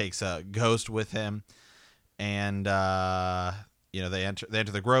takes a ghost with him, and you know, they enter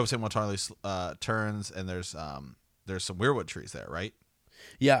the Grove. Samuel Tarley turns, and there's some weirwood trees there, right?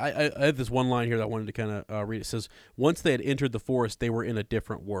 Yeah, I have this one line here that I wanted to kind of read. It says, once they had entered the forest, they were in a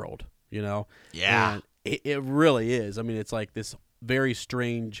different world, you know? Yeah. And it really is. I mean, it's like this very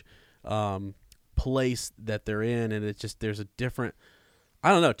strange place that they're in, and it's just, there's a different, I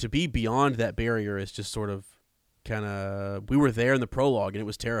don't know, to be beyond that barrier is just sort of kind of, we were there in the prologue, and it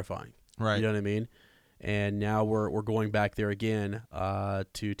was terrifying. Right. You know what I mean? And now we're going back there again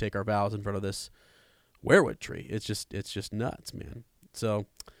to take our vows in front of this weirwood tree. It's just nuts, man. So,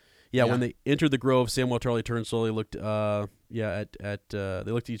 yeah, when they entered the Grove, Samuel Tarley turned slowly, looked, they looked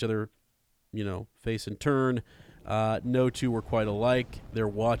at each other, you know, face and turn. No two were quite alike. They're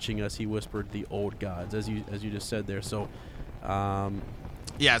watching us, he whispered, the old gods, as you just said there. So,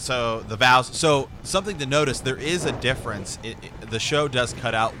 yeah, so the vows. So something to notice, there is a difference. The show does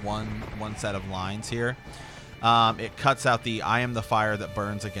cut out one set of lines here. It cuts out the I am the fire that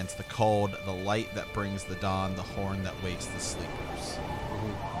burns against the cold, the light that brings the dawn, the horn that wakes the sleepers.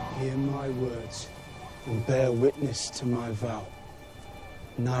 Hear my words and bear witness to my vow.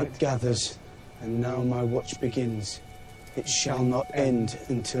 Night gathers, and now my watch begins. It shall not end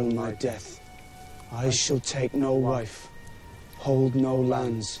until my death. I shall take no wife, hold no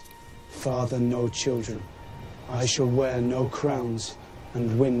lands, father no children. I shall wear no crowns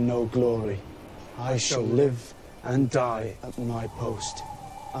and win no glory. I shall live and die at my post.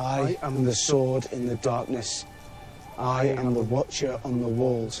 I am the sword in the darkness. I am the watcher on the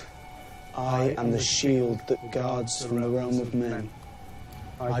walls. I am the shield that guards from the realm of men.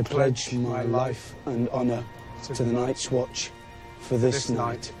 I pledge my life and honor to the Night's Watch for this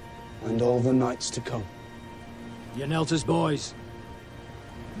night and all the nights to come. You knelt as boys.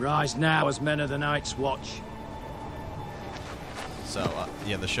 Rise now as men of the Night's Watch. So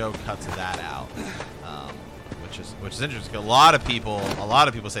the show cuts that out, which is interesting. A lot of people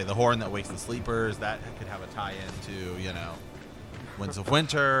say the horn that wakes the sleepers, that could have a tie-in to, you know, Winds of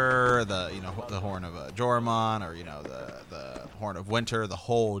Winter, the horn of Joramun, or, you know, the horn of winter, the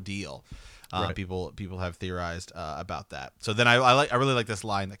whole deal. Right. People have theorized about that. So then I really like this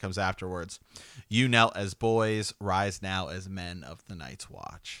line that comes afterwards. You knelt as boys, rise now as men of the Night's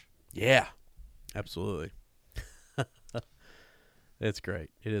Watch. yeah, absolutely. It's great.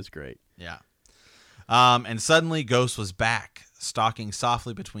 It is great. Yeah. And suddenly Ghost was back, stalking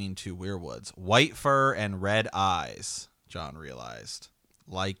softly between two weirwoods. White fur and red eyes, Jon realized,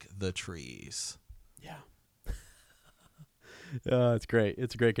 like the trees. Yeah. It's great.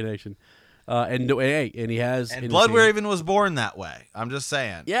 It's a great connection. And he has. And Bloodhaven was born that way. I'm just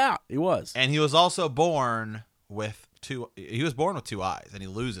saying. Yeah, he was. And he was also born with two eyes, and he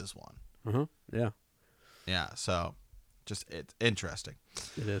loses one. Yeah. Yeah. So, it's interesting.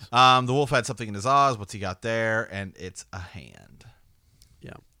 It is. The wolf had something in his Oz. What's he got there? And it's a hand.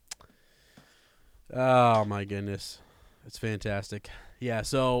 Yeah. Oh my goodness, it's fantastic. Yeah.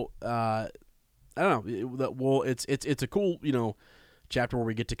 So I don't know. It's a cool chapter where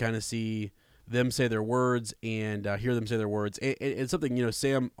we get to kind of see them say their words and hear them say their words. It's something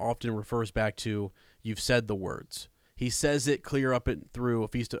Sam often refers back to. You've said the words. He says it clear up and through a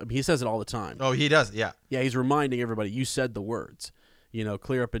feast. He says it all the time. Oh, he does. Yeah. Yeah. He's reminding everybody. You said the words.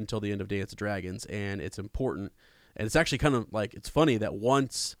 Clear up until the end of Dance of Dragons, and it's important. And it's actually kind of like it's funny that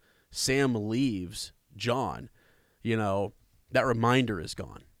once Sam leaves Jon, that reminder is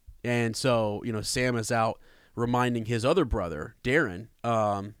gone. And so, Sam is out reminding his other brother, Darren,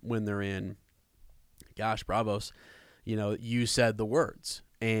 when they're in, Bravos, you said the words.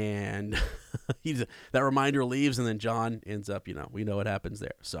 And that reminder leaves, and then Jon ends up, we know what happens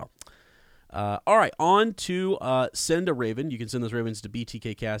there. So, all right, on to Send a Raven. You can send those ravens to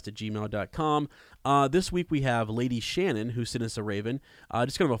btkcast@gmail.com. This week we have Lady Shannon, who sent us a raven.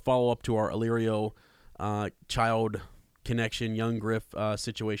 Just kind of a follow-up to our Illyrio child connection, young Griff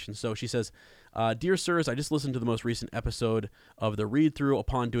situation. So she says, Dear Sirs, I just listened to the most recent episode of the read-through.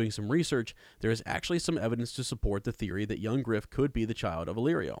 Upon doing some research, there is actually some evidence to support the theory that young Griff could be the child of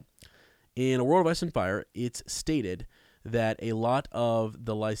Illyrio. In A World of Ice and Fire, it's stated that a lot of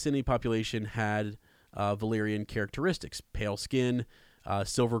the Lysini population had Valyrian characteristics: pale skin,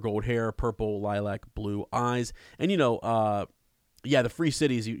 silver gold hair, purple, lilac, blue eyes. And, the free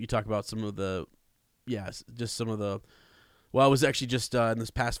cities, you talk about some of the, just some of the, well, it was actually just in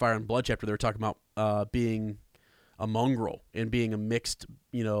this past Fire and Blood chapter, they were talking about being a mongrel and being a mixed,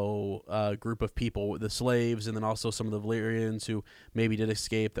 group of people, the slaves, and then also some of the Valyrians who maybe did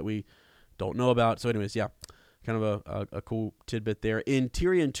escape that we don't know about. So anyways, kind of a cool tidbit there. In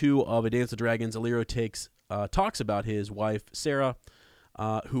Tyrion 2 of A Dance of Dragons, Illyrio talks about his wife, Sarah,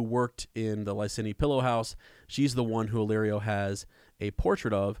 who worked in the Lysini pillow house. She's the one who Illyrio has a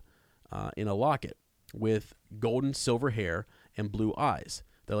portrait of in a locket with golden silver hair and blue eyes.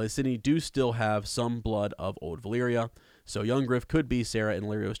 The Lysini do still have some blood of old Valyria, so young Griff could be Sarah and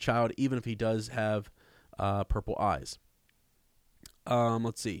Illyrio's child, even if he does have purple eyes.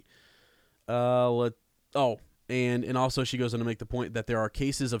 Let's see. And also she goes on to make the point that there are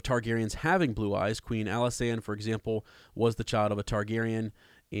cases of Targaryens having blue eyes. Queen Alysanne, for example, was the child of a Targaryen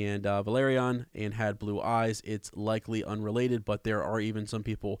and Valerion and had blue eyes. It's likely unrelated, but there are even some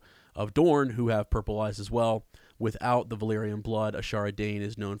people of Dorne who have purple eyes as well. Without the Valyrian blood, Ashara Dane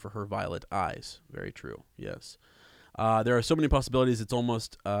is known for her violet eyes. Very true, yes. There are so many possibilities, it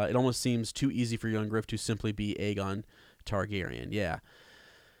almost seems too easy for young Griff to simply be Aegon Targaryen. Yeah.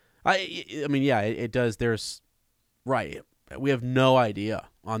 It does. There's... Right. We have no idea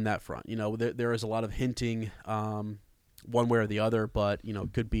on that front. There is a lot of hinting one way or the other, but,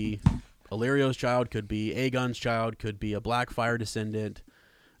 it could be Illyrio's child, could be Aegon's child, could be a Blackfire descendant.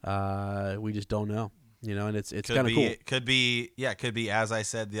 We just don't know, and it's kind of cool. Could be, as I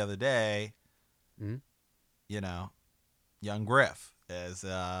said the other day, young Griff is,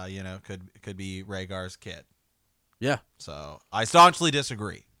 could be Rhaegar's kid. Yeah. So I staunchly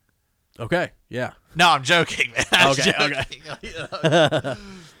disagree. Okay. Yeah. No, I'm joking, man. Okay.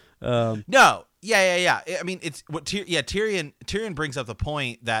 No. Yeah. I mean, it's what. Tyrion brings up the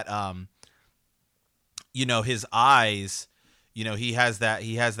point that, his eyes. He has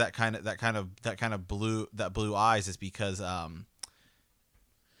that kind of blue eyes is because the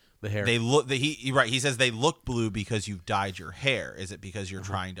hair. They look. He says they look blue because you've dyed your hair. Is it because you're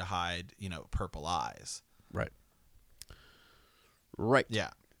trying to hide purple eyes? Right. Yeah.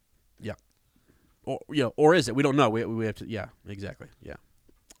 Or is it? We don't know. We have to. Yeah, exactly. Yeah.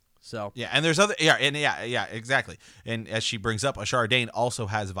 So. Yeah, and there's other. Yeah, exactly. And as she brings up, Ashara Dane also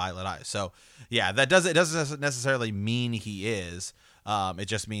has violet eyes. So yeah, it doesn't necessarily mean he is. It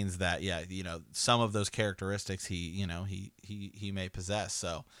just means that some of those characteristics he may possess.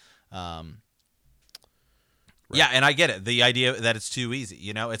 So. Right. Yeah, and I get it. The idea that it's too easy.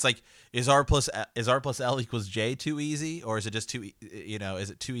 It's like is R plus L equals J too easy, or is it just too?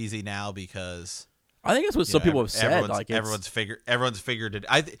 Is it too easy now because? I think that's what some people have said. Everyone's figured it.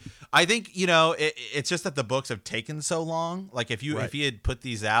 I think it's just that the books have taken so long. Like if he had put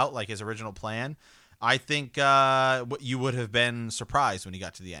these out like his original plan, I think you would have been surprised when you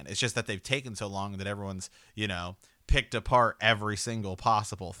got to the end. It's just that they've taken so long that everyone's picked apart every single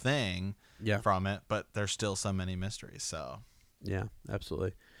possible thing from it, but there's still so many mysteries. So yeah,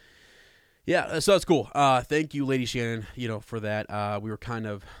 absolutely. Yeah, so that's cool. Thank you, Lady Shannon, for that. We were kind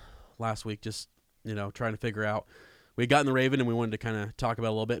of last week just, trying to figure out. We had gotten the Raven, and we wanted to kind of talk about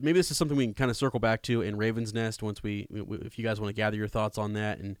it a little bit. Maybe this is something we can kind of circle back to in Raven's Nest once if you guys want to gather your thoughts on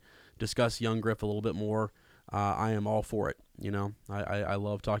that and discuss young Griff a little bit more. I am all for it. I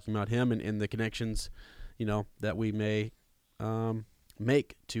love talking about him and the connections, that we may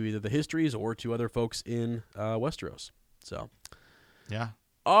make to either the histories or to other folks in Westeros. So, yeah.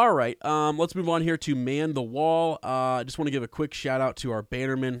 All right, let's move on here to Man the Wall. I just want to give a quick shout-out to our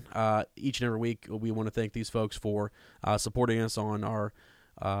bannermen. Each and every week, we want to thank these folks for supporting us on our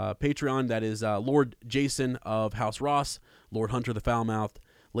Patreon. That is Lord Jason of House Ross, Lord Hunter the Foulmouthed,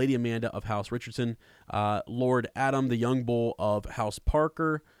 Lady Amanda of House Richardson, Lord Adam the Young Bull of House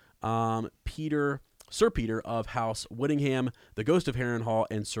Parker, Sir Peter of House Whittingham, the Ghost of Harrenhal,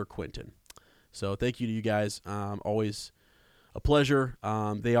 and Sir Quentin. So thank you to you guys. Always a pleasure.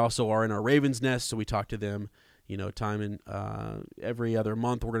 They also are in our Raven's Nest, so we talk to them, time in every other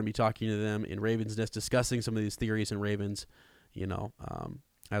month. We're going to be talking to them in Raven's Nest, discussing some of these theories and Ravens,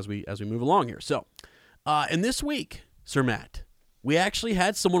 as we move along here. So, and this week, Sir Matt, we actually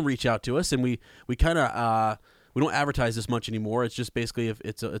had someone reach out to us, and we kind of we don't advertise this much anymore. It's just basically if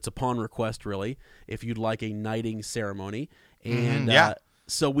it's upon request, really, if you'd like a knighting ceremony, and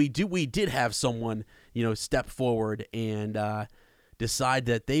so we did have someone step forward and decide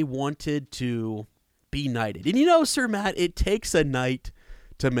that they wanted to be knighted. And Sir Matt, it takes a knight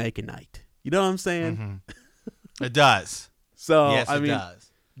to make a knight. You know what I'm saying? Mm-hmm. It does. So yes, it does.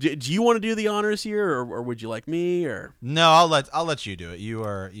 Do you want to do the honors here, or would you like me? Or no, I'll let you do it. You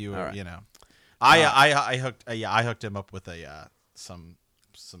are right. I hooked him up with some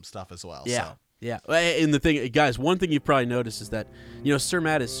stuff as well. Yeah. So. Yeah, and the thing, guys, one thing you've probably noticed is that, Sir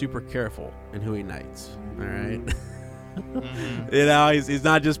Matt is super careful in who he knights, all right? Mm-hmm. He's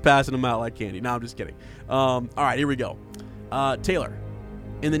not just passing them out like candy. No, I'm just kidding. All right, here we go. Taylor,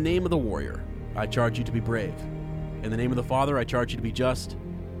 in the name of the warrior, I charge you to be brave. In the name of the father, I charge you to be just.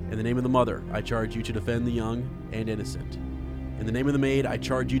 In the name of the mother, I charge you to defend the young and innocent. In the name of the maid, I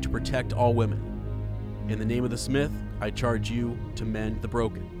charge you to protect all women. In the name of the smith, I charge you to mend the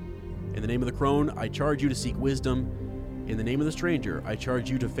broken. In the name of the crone, I charge you to seek wisdom. In the name of the stranger, I charge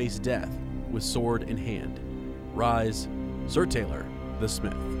you to face death with sword in hand. Rise, Sir Taylor, the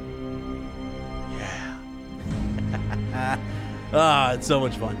smith. Yeah. It's so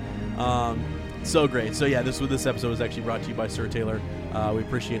much fun. So great. So yeah, this episode was actually brought to you by Sir Taylor. We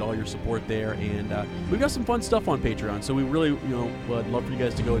appreciate all your support there, and we've got some fun stuff on Patreon. So we really, would love for you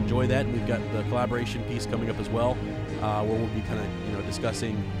guys to go enjoy that. And we've got the collaboration piece coming up as well, where we'll be kind of,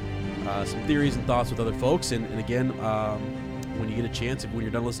 discussing some theories and thoughts with other folks. And again, when you get a chance, when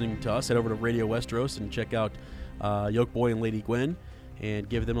you're done listening to us, head over to Radio Westeros and check out Yoke Boy and Lady Gwen and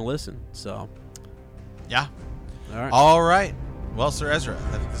give them a listen. So, yeah. All right. Well, Sir Ezra,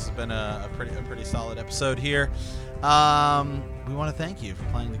 I think this has been a pretty solid episode here. We want to thank you for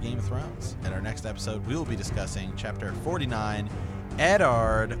playing the Game of Thrones. In our next episode, we will be discussing Chapter 49,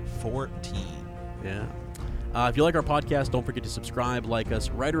 Eddard 14. Yeah. If you like our podcast, don't forget to subscribe, like us,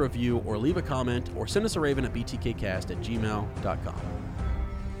 write a review, or leave a comment, or send us a raven at btkcast@gmail.com.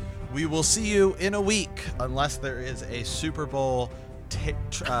 We will see you in a week, unless there is a Super Bowl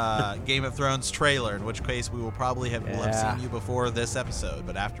Game of Thrones trailer, in which case we will probably have seen you before this episode,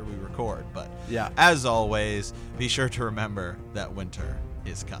 but after we record. But as always, be sure to remember that winter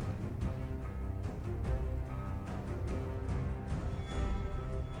is coming.